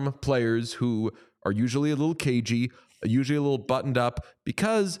disarm players who are usually a little cagey, usually a little buttoned up,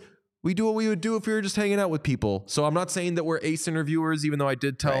 because we do what we would do if we were just hanging out with people. So I'm not saying that we're ace interviewers, even though I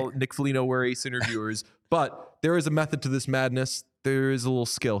did tell Nick Foligno we're ace interviewers, but there is a method to this madness. There is a little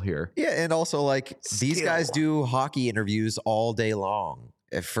skill here. Yeah, and also, like, these guys do hockey interviews all day long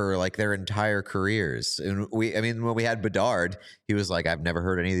for like their entire careers. And when we had Bedard, he was like, I've never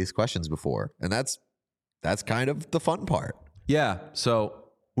heard any of these questions before. And that's kind of the fun part. Yeah. So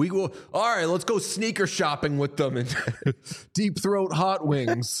we go, all right, let's go sneaker shopping with them and deep throat hot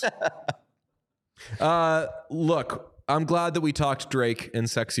wings. Look, I'm glad that we talked Drake and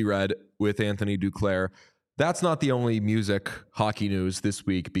Sexy Red with Anthony Duclair. That's not the only music hockey news this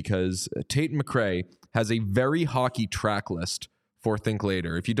week, because Tate McRae has a very hockey track list for Think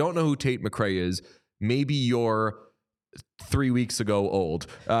Later. If you don't know who Tate McRae is, maybe you're 3 weeks ago old.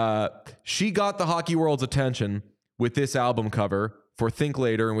 She got the hockey world's attention with this album cover for Think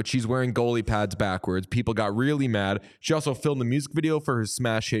Later, in which she's wearing goalie pads backwards. People got really mad. She also filmed the music video for her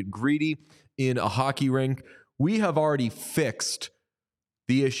smash hit Greedy in a hockey rink. We have already fixed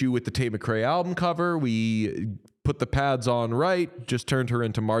the issue with the Tate McRae album cover. We put the pads on right, just turned her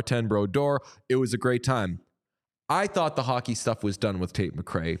into Martin Brodeur. It was a great time. I thought the hockey stuff was done with Tate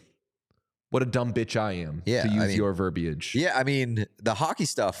McRae. What a dumb bitch I am, to use your verbiage. Yeah, I mean, the hockey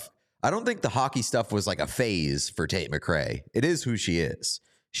stuff, I don't think the hockey stuff was like a phase for Tate McRae. It is who she is.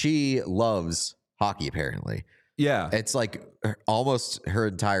 She loves hockey, apparently. Yeah. It's like almost her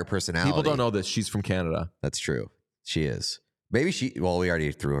entire personality. People don't know this. She's from Canada. That's true. She is. Maybe we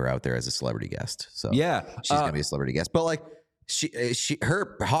already threw her out there as a celebrity guest. So yeah, she's going to be a celebrity guest. But like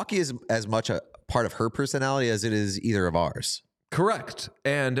her hockey is as much a part of her personality as it is either of ours. Correct.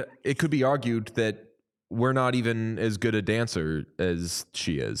 And it could be argued that we're not even as good a dancer as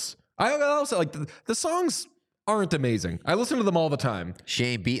she is. I also like the songs aren't amazing. I listen to them all the time. She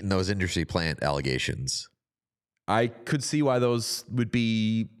ain't beating those industry plant allegations. I could see why those would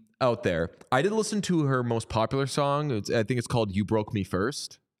be out there. I did listen to her most popular song. I think it's called You Broke Me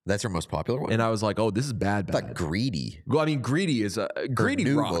First. That's her most popular one? And I was like, oh, this is bad. I thought Greedy. Well, I mean, Greedy is Greedy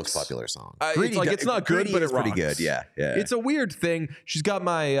new rocks. Most popular song. Greedy, it's not good, but it rocks. Pretty good. Yeah. It's a weird thing. She's got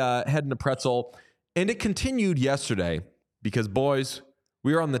my head in a pretzel. And it continued yesterday because, boys,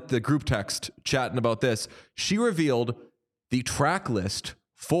 we were on the group text chatting about this. She revealed the track list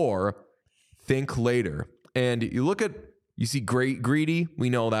for Think Later. And you see Greedy, we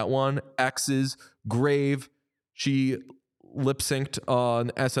know that one. X's, Grave. She lip synced on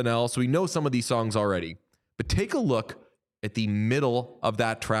SNL, so we know some of these songs already. But take a look at the middle of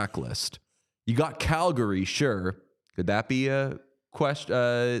that track list. You got Calgary, sure. Could that be a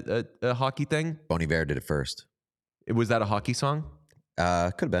hockey thing? Bon Iver did it first. Was that a hockey song?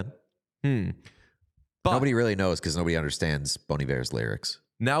 Could have been. But nobody really knows because nobody understands Bon Iver's lyrics.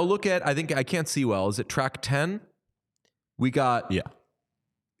 Now look at, I can't see well. Is it track 10? We got,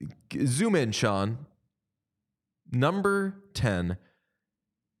 zoom in, Sean. Number 10.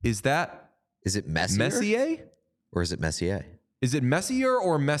 Is it Messier? Or is it Messier? Is it Messier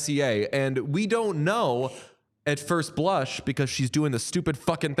or Messier? And we don't know at first blush because she's doing the stupid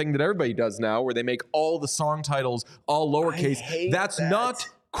fucking thing that everybody does now where they make all the song titles all lowercase. That's not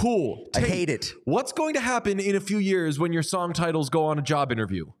cool. I hate it. What's going to happen in a few years when your song titles go on a job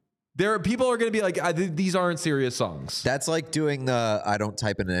interview? People are going to be like, these aren't serious songs. That's like doing the I don't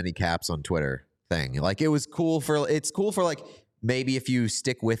type in any caps on Twitter thing. Like it's cool for like maybe if you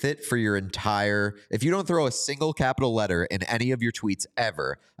stick with it for your entire, if you don't throw a single capital letter in any of your tweets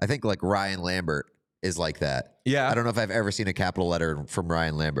ever. I think like Ryan Lambert is like that. Yeah. I don't know if I've ever seen a capital letter from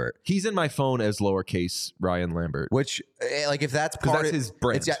Ryan Lambert. He's in my phone as lowercase Ryan Lambert. Which like if that's part of his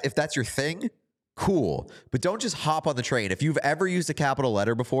brand. If that's your thing, cool. But don't just hop on the train. If you've ever used a capital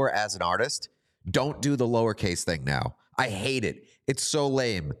letter before as an artist, don't do the lowercase thing now. I hate it. It's so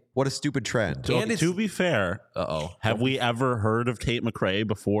lame. What a stupid trend. And to be fair, have we ever heard of Tate McRae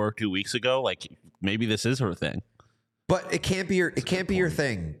before 2 weeks ago? Like maybe this is her thing. But it can't be your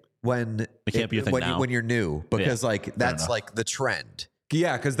thing when it can't be your thing now. when you're new, because like that's like the trend.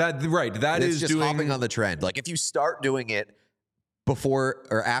 Yeah, because that is just doing hopping on the trend. Like if you start doing it before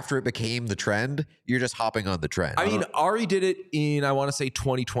or after it became the trend, you're just hopping on the trend. I mean, Ari did it in, I want to say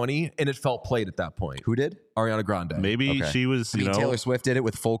 2020, and it felt played at that point. Who did? Ariana Grande. Maybe she was, Taylor Swift did it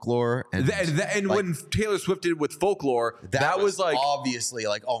with Folklore. And And like, when Taylor Swift did it with Folklore, that was like obviously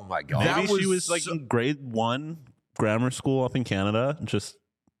like, oh my God. maybe she was like in grade 1 grammar school up in Canada. Just,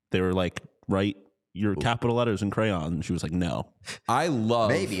 they were like, write your capital letters in crayon. And she was like, no. I love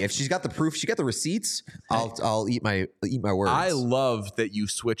Maybe if she's got the proof, she got the receipts. I'll eat my words. I love that you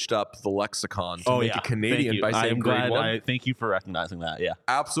switched up the lexicon to make it Canadian by saying grade 1. Thank you for recognizing that. Yeah,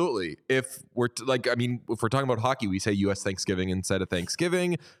 absolutely. If we're if we're talking about hockey, we say U.S. Thanksgiving instead of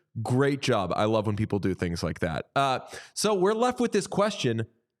Thanksgiving. Great job. I love when people do things like that. So we're left with this question: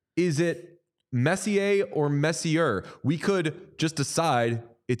 is it Messier or Messier? We could just decide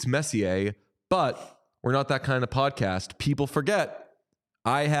it's Messier. But we're not that kind of podcast. People forget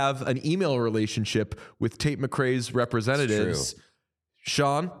I have an email relationship with Tate McRae's representatives.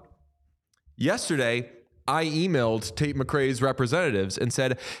 Sean, yesterday I emailed Tate McRae's representatives and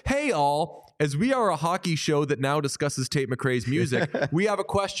said, hey, all, as we are a hockey show that now discusses Tate McRae's music, we have a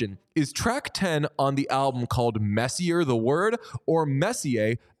question. Is track 10 on the album called Messier the Word or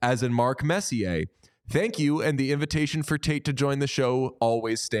Messier as in Mark Messier? Thank you, and the invitation for Tate to join the show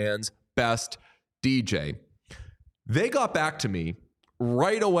always stands. Best DJ. They got back to me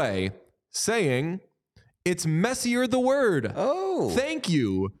right away saying it's Messier the Word. Oh. Thank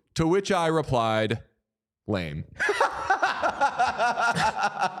you. To which I replied, lame.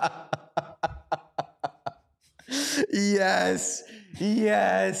 Yes.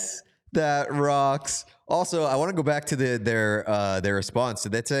 That rocks. Also, I want to go back to their response.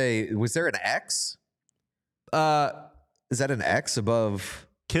 Did that say, was there an X? Is that an X above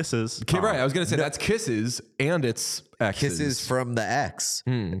kisses? Okay, right. I was going to say that's kisses and it's X's. Kisses from the X.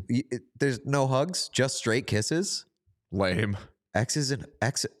 There's no hugs, just straight kisses. Lame. X's and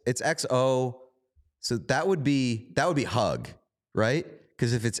X. It's XO. So that would be hug, right?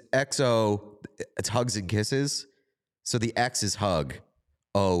 Because if it's XO, it's hugs and kisses. So the X is hug,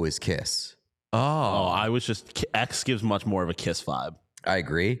 O is kiss. Oh, I was just X gives much more of a kiss vibe. I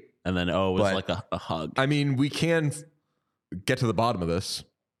agree. And then O is like a hug. I mean, we can get to the bottom of this.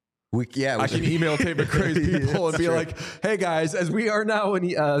 I can email Tate McRae's people and be like, hey guys, as we are now in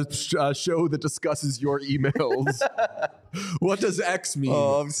a show that discusses your emails, what does X mean?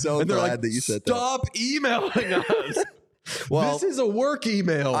 Oh, I'm so glad that you said that. Stop emailing us. Well, this is a work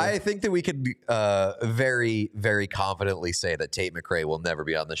email. I think that we can very, very confidently say that Tate McRae will never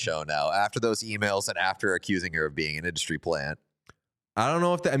be on the show now after those emails and after accusing her of being an industry plant. I don't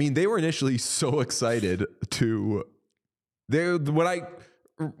know if they were initially so excited to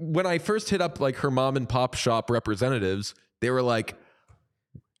when I first hit up like her mom and pop shop representatives, they were like,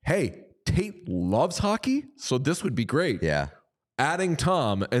 hey, Tate loves hockey, so this would be great. Yeah. Adding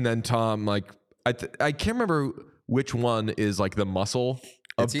Tom, and then Tom, like, I can't remember which one is like the muscle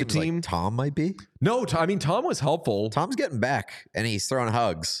of the team. Like Tom might be. No, Tom was helpful. Tom's getting back and he's throwing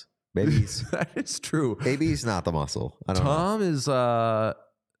hugs. Maybe he's that is true. Maybe he's not the muscle. I don't know. Tom is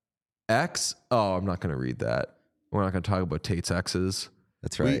X. Oh, I'm not going to read that. We're not going to talk about Tate's exes.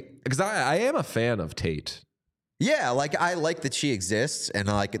 That's right. Because I am a fan of Tate. Yeah, like I like that she exists, and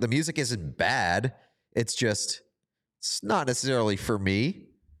like the music isn't bad. It's not necessarily for me.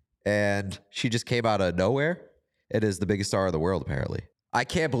 And she just came out of nowhere. It is the biggest star of the world, apparently. I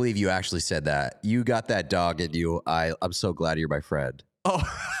can't believe you actually said that. You got that dog in you. I'm so glad you're my friend. Oh,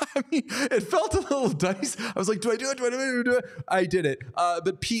 I mean, it felt a little dicey. I was like, do I do it? Do it? I did it.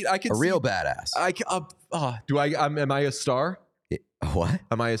 But Pete, I can a real badass. Am I a star? What?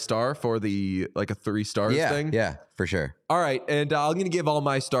 Am I a star for the like a 3 stars thing? Yeah, for sure. All right. And I'm going to give all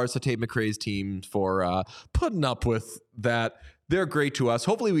my stars to Tate McRae's team for putting up with that. They're great to us.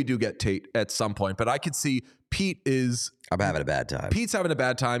 Hopefully we do get Tate at some point, but I could see I'm having a bad time. Pete's having a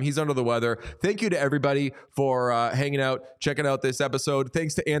bad time. He's under the weather. Thank you to everybody for hanging out, checking out this episode.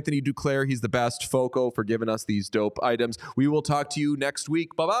 Thanks to Anthony Duclair. He's the best. Foco for giving us these dope items. We will talk to you next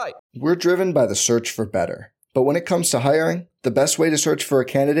week. Bye-bye. We're driven by the search for better. But when it comes to hiring, the best way to search for a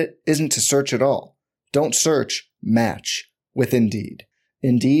candidate isn't to search at all. Don't search, match with Indeed.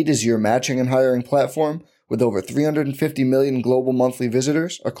 Indeed is your matching and hiring platform with over 350 million global monthly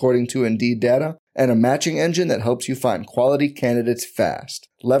visitors, according to Indeed data, and a matching engine that helps you find quality candidates fast.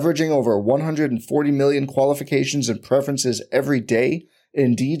 Leveraging over 140 million qualifications and preferences every day,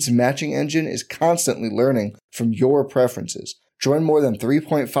 Indeed's matching engine is constantly learning from your preferences, Join more than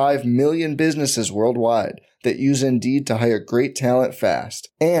 3.5 million businesses worldwide that use Indeed to hire great talent fast.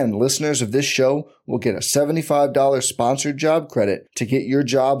 And listeners of this show will get a $75 sponsored job credit to get your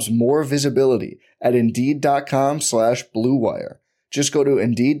jobs more visibility at Indeed.com/Blue Wire. Just go to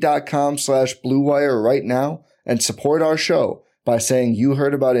Indeed.com/Blue Wire right now and support our show by saying you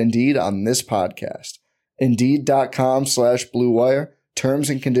heard about Indeed on this podcast. Indeed.com/Blue Wire. Terms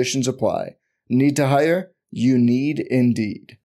and conditions apply. Need to hire? You need Indeed.